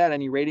appreciate that.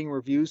 Any rating,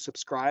 review,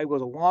 subscribe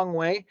goes a long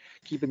way,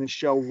 keeping the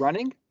show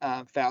running.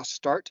 Fast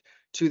start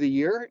to the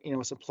year.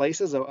 Some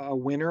places, a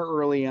winner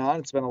early on.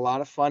 It's been a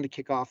lot of fun to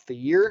kick off the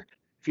year.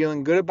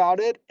 Feeling good about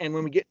it. And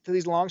when we get to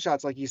these long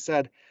shots, like you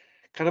said,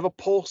 kind of a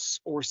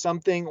pulse or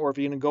something, or if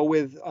you're going to go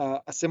with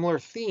a similar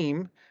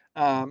theme,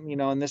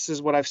 and this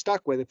is what I've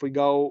stuck with. If we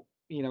go,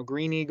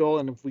 Green Eagle,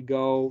 and if we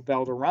go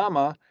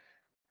Valderrama,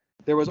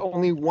 there was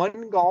only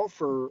one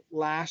golfer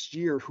last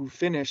year who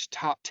finished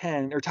top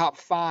 10 or top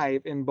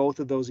 5 in both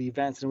of those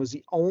events. And it was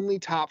the only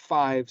top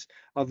 5s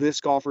of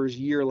this golfer's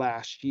year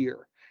last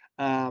year.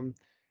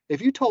 If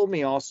you told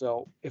me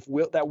also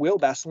Will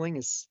Besseling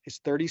is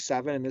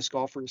 37 and this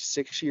golfer is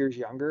 6 years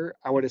younger,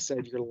 I would have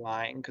said you're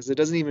lying, because it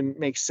doesn't even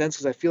make sense,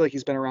 because I feel like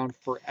he's been around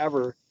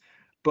forever.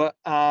 But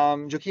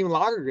Joaquim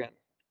Lagergren,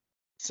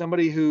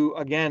 somebody who,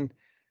 again,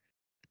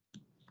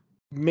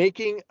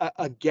 making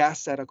a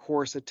guess at a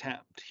course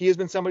attempt. He has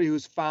been somebody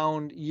who's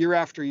found year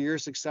after year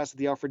success at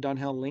the Alfred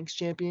Dunhill Links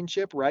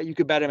Championship, right? You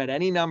could bet him at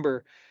any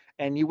number,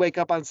 and you wake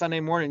up on Sunday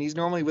morning, he's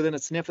normally within a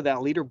sniff of that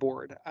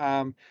leaderboard.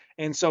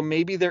 And so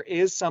maybe there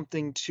is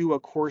something to a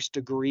course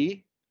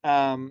degree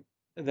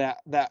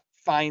that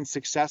finds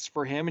success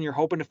for him, and you're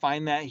hoping to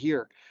find that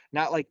here.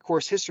 Not like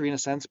course history in a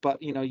sense,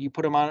 but you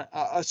put him on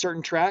a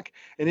certain track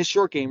in his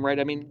short game, right?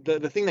 I mean,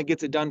 the thing that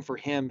gets it done for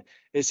him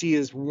is he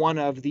is one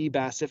of the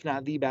best, if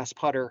not the best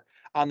putter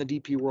on the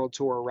DP World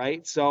Tour,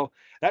 right? So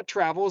that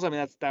travels. I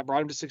mean, that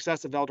brought him to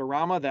success at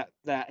Valderrama.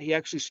 That he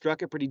actually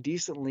struck it pretty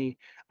decently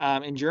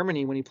in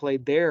Germany when he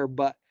played there.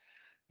 But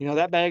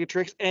that bag of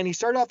tricks, and he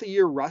started off the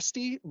year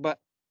rusty, but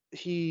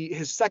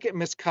his second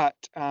miscut.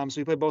 So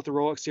he played both the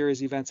Rolex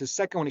Series events. His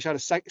second one, he shot a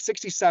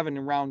 67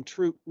 in round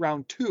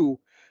 2.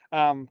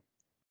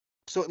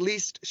 So at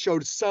least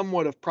showed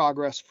somewhat of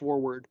progress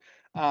forward,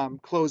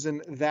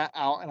 closing that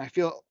out. And I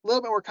feel a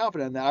little bit more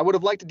confident in that. I would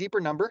have liked a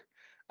deeper number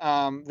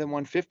than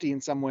 150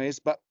 in some ways,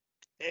 but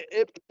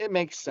it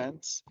makes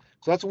sense.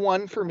 So that's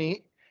one for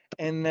me.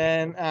 And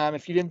then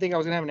if you didn't think I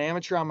was going to have an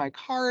amateur on my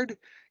card,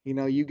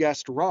 you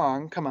guessed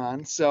wrong. Come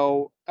on.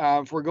 So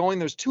if we're going,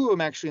 there's 2 of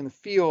them actually in the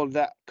field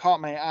that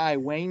caught my eye.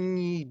 Wang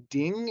Yi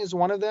Ding is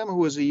one of them, who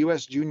was a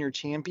U.S. junior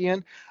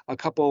champion a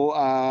couple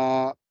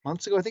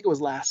months ago. I think it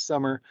was last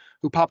summer,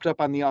 who popped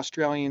up on the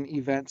Australian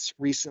events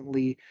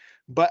recently.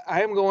 But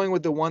I am going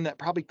with the one that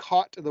probably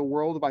caught the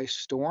world by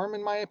storm,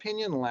 in my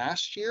opinion,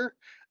 last year.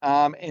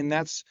 And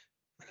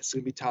it's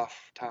going to be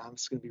tough, Tom.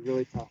 It's going to be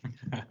really tough.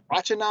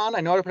 Rachanan,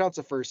 I know how to pronounce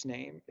the first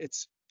name.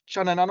 It's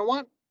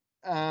Chanananawan.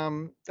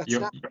 That's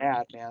You're, not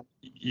bad, man.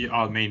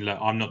 I mean, look,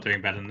 I'm not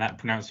doing better than that.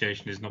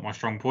 Pronunciation is not my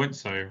strong point,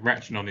 so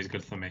Ratchenon is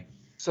good for me.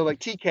 So like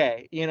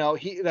TK,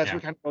 that's Yeah.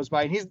 what kind of goes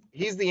by. And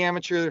he's the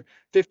amateur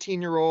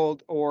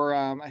 15-year-old,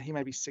 or he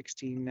might be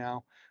 16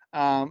 now,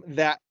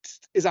 that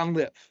is on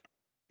live.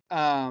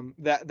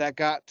 That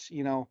got,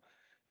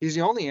 he's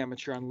the only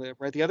amateur on live,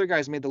 right? The other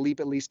guys made the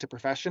leap at least to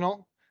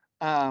professional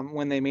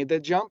when they made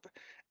that jump.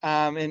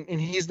 And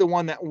he's the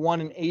one that won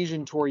an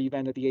Asian tour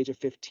event at the age of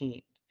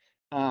 15.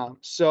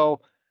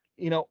 So,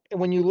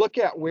 when you look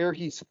at where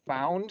he's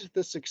found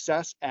the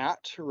success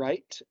at,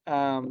 right?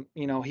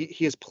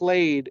 He has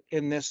played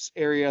in this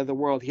area of the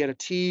world. He had a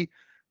T4,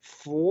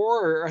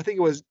 or I think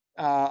it was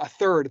a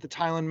third at the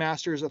Thailand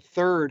Masters, a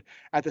third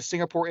at the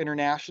Singapore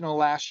International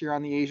last year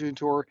on the Asian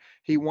Tour.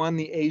 He won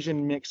the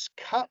Asian Mixed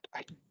Cup.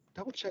 I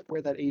double check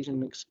where that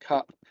Asian Mixed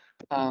Cup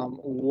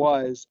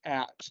was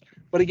at.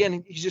 But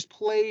again, he's just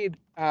played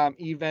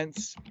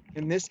events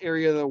in this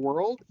area of the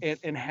world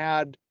and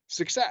had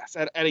success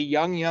at a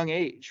young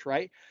age,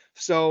 right?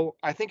 So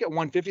I think at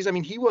 150s, I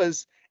mean, he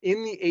was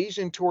in the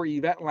Asian Tour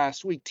event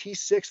last week,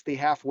 T6, the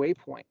halfway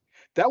point.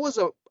 That was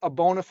a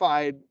bona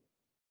fide,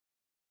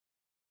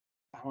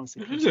 I want to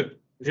say PGA.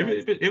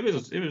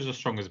 It was as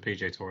strong as a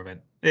PGA Tour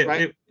event.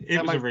 Right?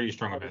 It was a really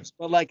strong event.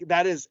 But like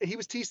he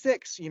was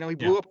T6. He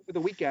blew Yeah. up over the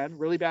weekend,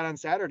 really bad on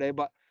Saturday.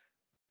 But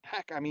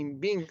heck, I mean,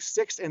 being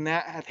sixth in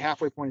that at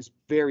halfway point is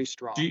very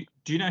strong.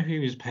 Do you know who he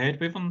was paired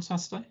with on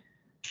Saturday?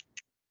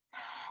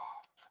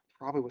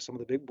 Probably with some of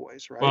the big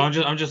boys, right? Well,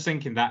 I'm just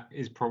thinking that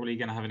is probably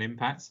going to have an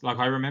impact. Like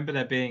I remember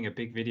there being a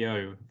big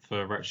video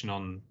for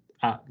Ratchenon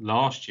at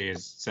last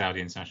year's Saudi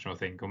International, I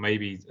think, or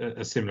maybe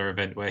a similar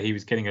event where he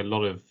was getting a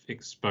lot of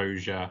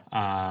exposure,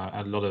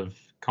 a lot of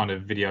kind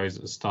of videos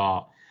at the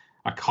start.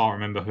 I can't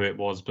remember who it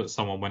was, but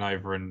someone went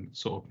over and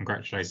sort of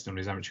congratulated him on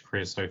his amateur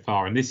career so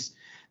far. And this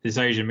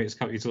Asian Mixed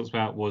Cup he talks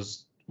about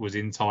was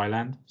in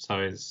Thailand, so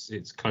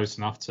it's close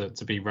enough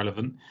to be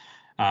relevant.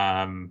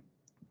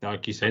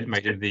 Like you said,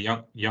 made him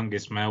the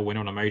youngest male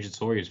winner on a major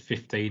tour. He was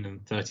 15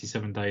 and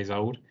 37 days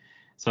old.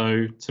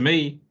 So to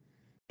me,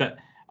 that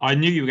I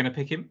knew you were going to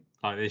pick him.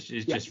 Like this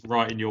is just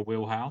right in your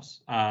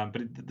wheelhouse.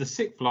 But the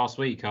sixth last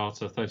week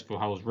after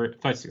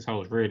 36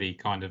 holes really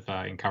kind of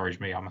encouraged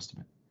me, I must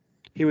admit.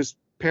 He was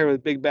paired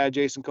with big bad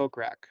Jason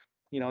Kokrak.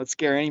 It'd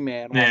scare any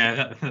man.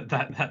 Yeah,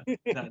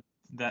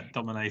 that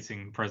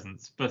dominating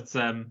presence. But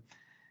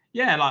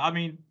yeah, like I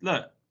mean,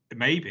 look.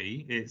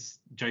 Maybe it's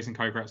Jason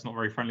Kokrak's not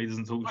very friendly,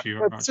 doesn't talk to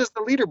you. It's just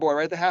the leaderboard,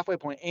 right? The halfway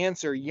point.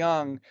 Answer,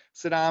 Young,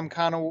 Saddam,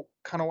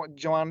 Kanawa,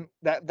 John,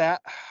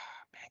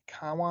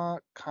 Kawa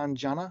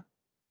Kanjana,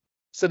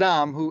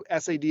 Saddam, who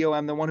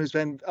SADOM, the one who's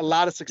been a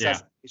lot of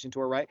success in the Asian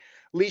Tour, right?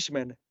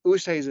 Leishman,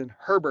 Oosthuizen,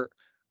 Herbert,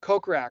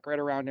 Kokrak right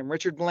around him,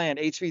 Richard Bland,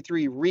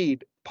 HV3,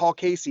 Reed, Paul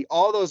Casey,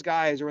 all those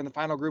guys are in the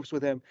final groups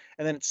with him.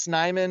 And then it's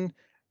Snyman,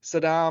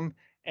 Saddam,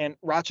 and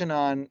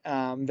Ratchenon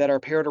that are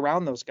paired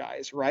around those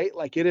guys, right?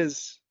 Like it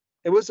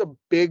was a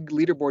big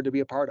leaderboard to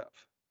be a part of.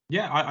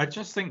 Yeah, I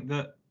just think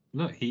that,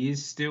 look, he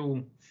is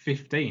still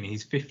 15.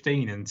 He's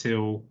 15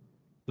 until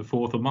the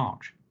 4th of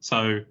March.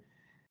 So,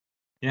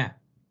 yeah.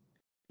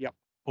 Yep.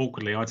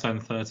 Awkwardly, I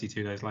turned 30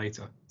 2 days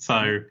later.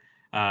 So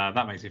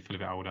that makes me feel a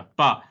bit older.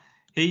 But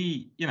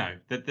he,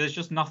 there's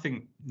just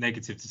nothing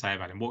negative to say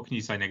about him. What can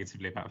you say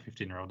negatively about a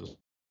 15-year-old that's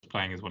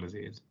playing as well as he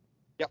is?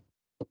 Yep.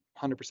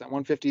 100%.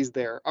 150's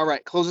there. All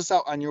right. Close us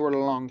out on your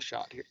long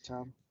shot here,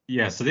 Tom.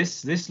 Yeah, so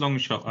this long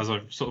shot, as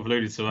I've sort of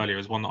alluded to earlier,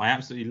 is one that I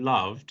absolutely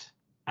loved.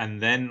 And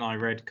then I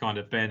read kind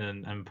of Ben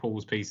and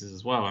Paul's pieces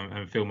as well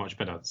and feel much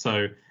better.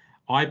 So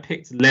I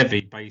picked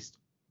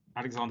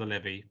Alexander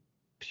Levy,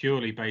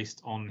 purely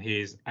based on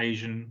his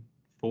Asian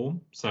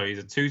form. So he's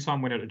a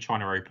 2-time winner at the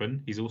China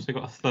Open. He's also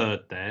got a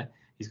third there.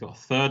 He's got a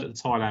third at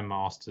the Thailand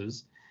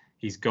Masters.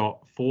 He's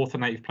got 4th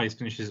and 8th place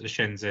finishes at the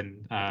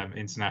Shenzhen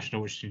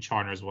International, which is in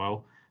China as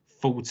well.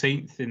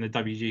 14th in the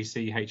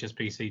WGC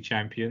HSBC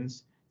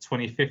Champions.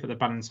 25th at the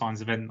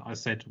Valentine's event I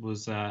said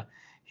was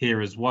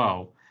here as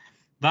well.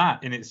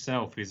 That in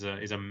itself is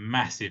a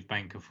massive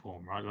bank of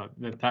form, right?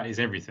 Like that is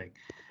everything.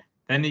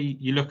 Then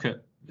you look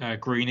at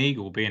Green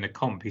Eagle being a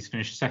comp. He's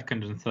finished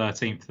 2nd and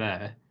 13th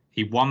there.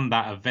 He won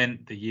that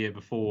event the year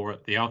before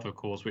at the other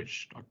course,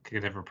 which I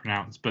could never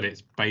pronounce, but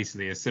it's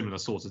basically a similar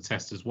sort of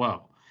test as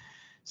well.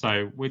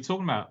 So we're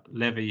talking about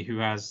Levy, who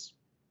has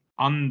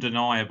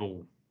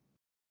undeniable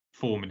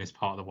form in this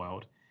part of the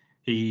world.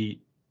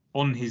 He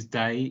on his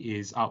day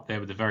is up there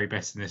with the very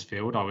best in this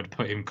field. I would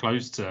put him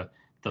close to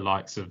the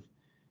likes of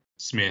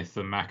Smith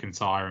and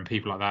McIntyre and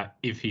people like that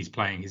if he's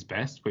playing his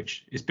best,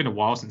 which it's been a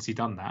while since he's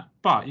done that.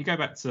 But you go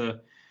back to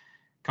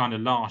kind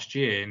of last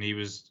year and he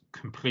was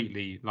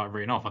completely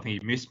written off. I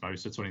think he missed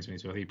most of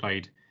 2022. I think he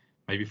played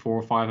maybe 4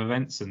 or 5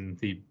 events and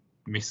he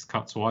missed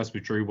cut twice,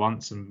 withdrew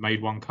once and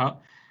made 1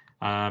 cut.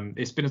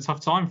 It's been a tough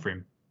time for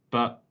him,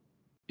 but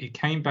he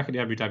came back at the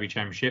Abu Dhabi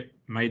Championship,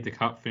 made the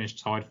cut, finished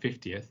tied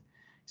 50th.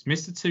 He's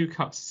missed the 2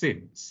 cuts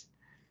since,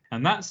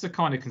 and that's the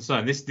kind of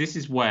concern. This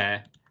is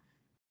where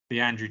the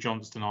Andrew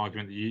Johnston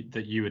argument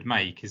that you would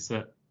make is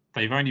that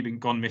they've only been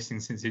gone missing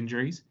since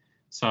injuries.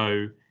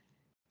 So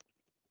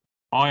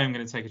I am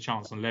going to take a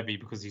chance on Levy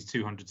because he's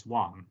 200 to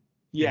 1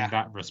 Yeah. in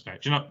that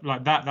respect. You know,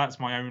 like that's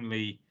my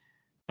only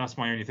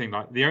thing.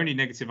 Like the only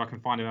negative I can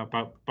find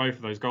about both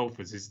of those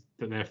golfers is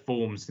that their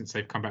form since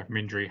they've come back from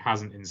injury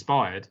hasn't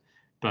inspired.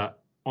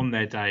 But on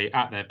their day,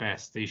 at their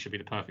best, these should be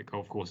the perfect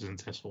golf courses and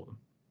tests for them.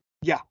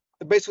 Yeah.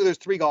 Basically, there's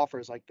 3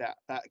 golfers like that.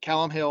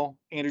 Callum Hill,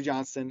 Andrew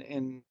Johnston,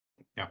 and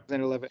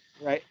Alexander Levitt,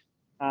 right?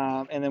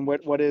 And then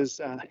what is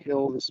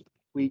Hill this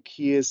week?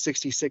 He is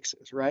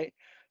 66s, right?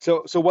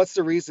 So what's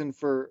the reason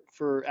for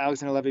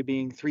Alexander Levitt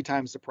being 3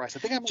 times the price? I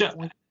think I'm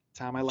one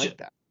time. I like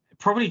that.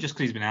 Probably just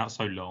because he's been out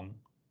so long.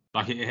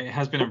 Like it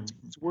has been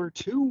Were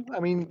too. I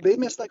mean, they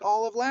missed like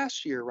all of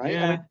last year, right?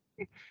 Yeah.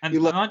 I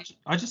mean,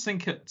 I just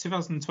think at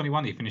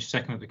 2021 he finished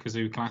second at the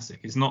Kazoo Classic.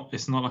 It's not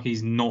like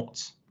he's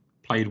not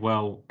played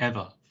well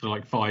ever for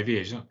like 5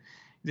 years.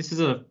 This is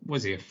a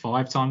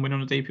 5-time winner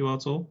on the DP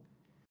World Tour?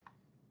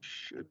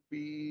 Should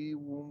be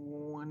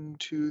 1,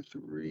 2,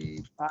 3,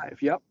 5.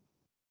 Yep.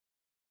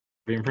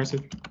 Pretty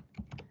impressive.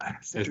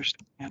 That's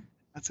interesting. Yeah,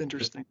 that's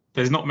interesting.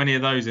 There's not many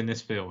of those in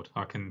this field.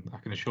 I can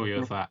assure you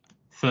of that.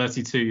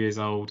 32 years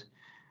old.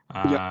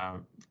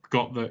 Got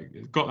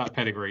that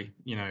pedigree.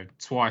 You know,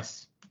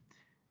 twice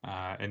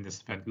in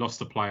this event. Lost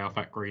the playoff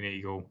at Green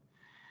Eagle.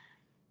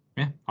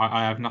 Yeah,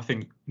 I have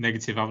nothing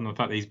negative other than the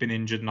fact that he's been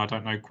injured and I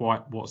don't know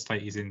quite what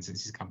state he's in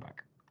since he's come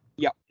back.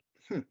 Yep.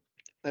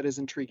 That is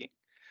intriguing.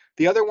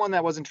 The other one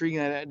that was intriguing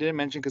that I didn't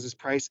mention because his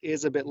price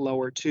is a bit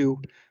lower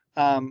too.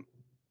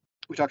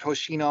 We talked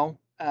Hoshino.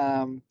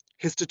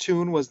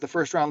 Histatoon was the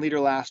first round leader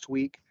last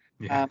week.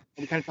 Yeah.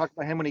 We kind of talked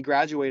about him when he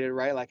graduated,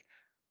 right? Like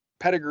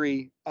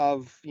pedigree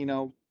of,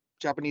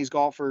 Japanese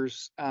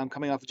golfers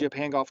coming off the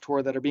Japan Golf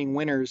Tour that are being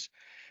winners.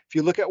 If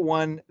you look at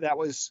one that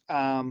was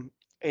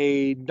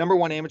a number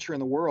 1 amateur in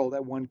the world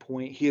at one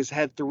point, he has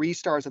had 3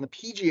 stars on the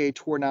PGA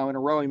Tour now in a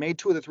row. He made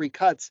 2 of the 3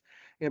 cuts,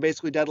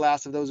 basically dead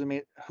last of those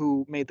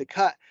who made the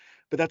cut.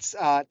 But that's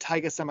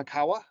Taiga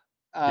Samakawa.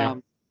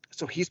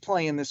 So he's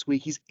playing this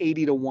week. He's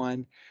 80 to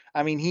 1.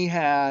 I mean, he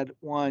had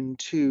 1,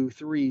 2,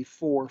 3,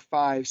 4,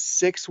 5,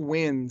 6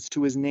 wins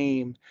to his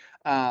name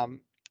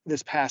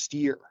this past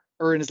year,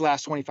 or in his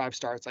last 25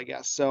 starts, I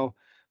guess. So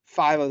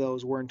 5 of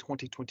those were in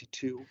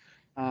 2022.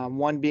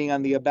 1 being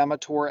on the Abema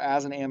Tour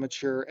as an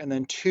amateur, and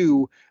then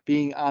 2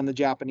 being on the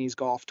Japanese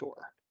Golf Tour.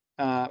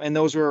 And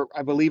those were,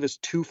 I believe, his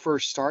 2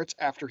 first starts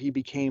after he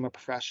became a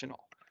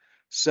professional.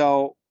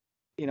 So,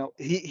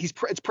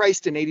 it's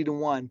priced in 80 to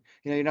 1.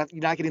 You're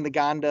not getting the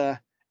Gonda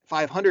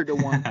 500 to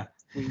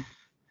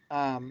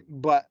 1.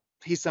 But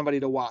he's somebody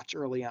to watch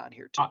early on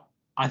here too.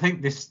 I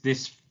think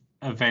this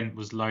event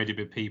was loaded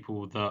with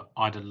people that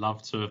I'd have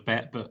loved to have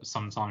bet, but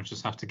sometimes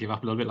just have to give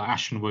up a little bit. Like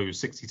Ashton Wu,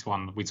 60 to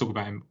 1. We talk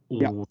about him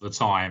all the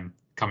time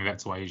coming back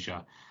to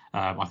Asia.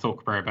 I thought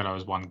Cabrera Bello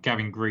was one.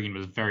 Gavin Green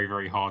was very,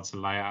 very hard to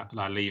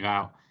leave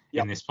out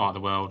in this part of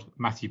the world.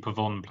 Matthew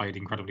Pavon played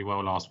incredibly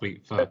well last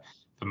week for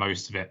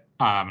most of it.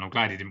 And I'm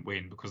glad he didn't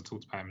win because I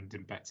talked about him and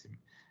didn't bet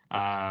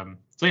him.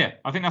 So yeah,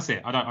 I think that's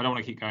it. I don't want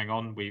to keep going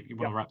on. We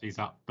want to wrap these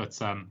up, but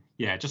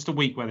just a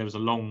week where there was a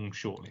long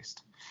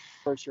shortlist.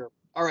 For sure.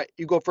 All right,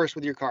 you go first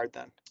with your card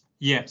then.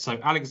 Yeah, so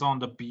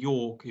Alexander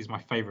Bjork is my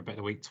favourite bet of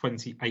the week,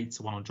 28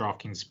 to 1 on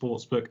DraftKings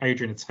Sportsbook.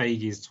 Adrian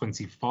Ategi is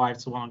 25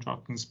 to 1 on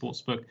DraftKings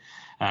Sportsbook.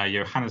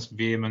 Johannes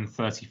Veerman,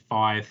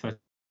 35,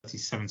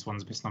 37 to 1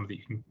 is the best number that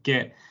you can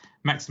get.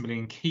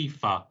 Maximilian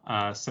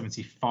Kiefer,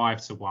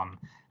 75 to 1.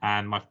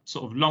 And my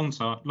sort of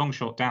long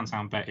shot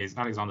downtown bet is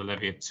Alexander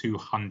Levy at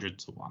 200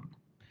 to 1.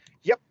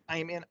 Yep, I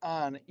am in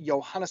on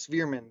Johannes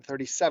Veerman,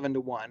 37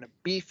 to 1.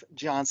 Beef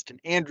Johnston,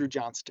 Andrew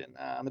Johnston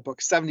on the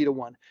book, 70 to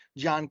 1.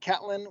 John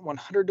Catlin,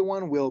 100 to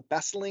 1. Will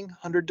Bessling,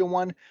 100 to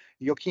 1.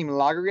 Joachim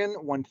Lagergren,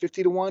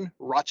 150 to 1.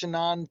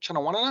 Rachanan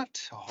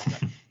Chanawananat.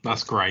 Oh,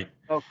 that's great.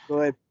 Oh,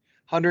 good.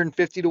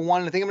 150 to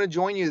 1. I think I'm going to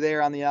join you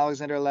there on the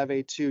Alexander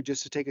Levy too,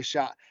 just to take a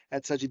shot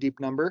at such a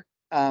deep number.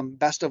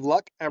 Best of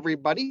luck,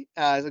 everybody.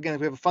 Again,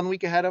 we have a fun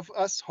week ahead of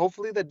us.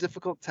 Hopefully the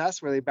difficult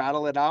test where they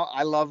battle it out.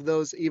 I love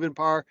those even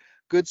par,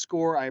 good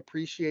score. I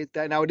appreciate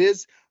that. Now it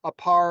is a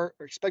par,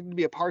 or expected to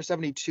be a par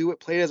 72. It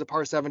played as a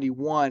par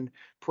 71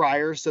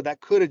 prior, so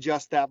that could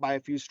adjust that by a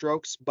few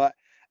strokes, but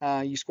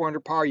you score under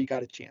par, you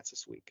got a chance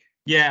this week.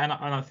 Yeah, and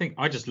I think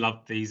I just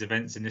love these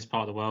events in this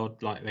part of the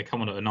world. Like they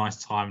come on at a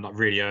nice time, like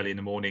really early in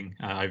the morning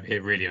over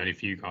here, really early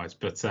for you guys.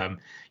 But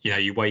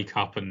you wake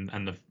up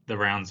and the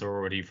rounds are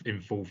already in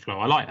full flow.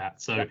 I like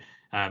that, so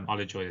I'll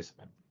enjoy this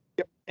event.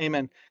 Yep,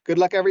 amen. Good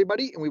luck,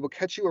 everybody, and we will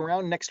catch you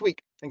around next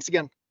week. Thanks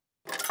again.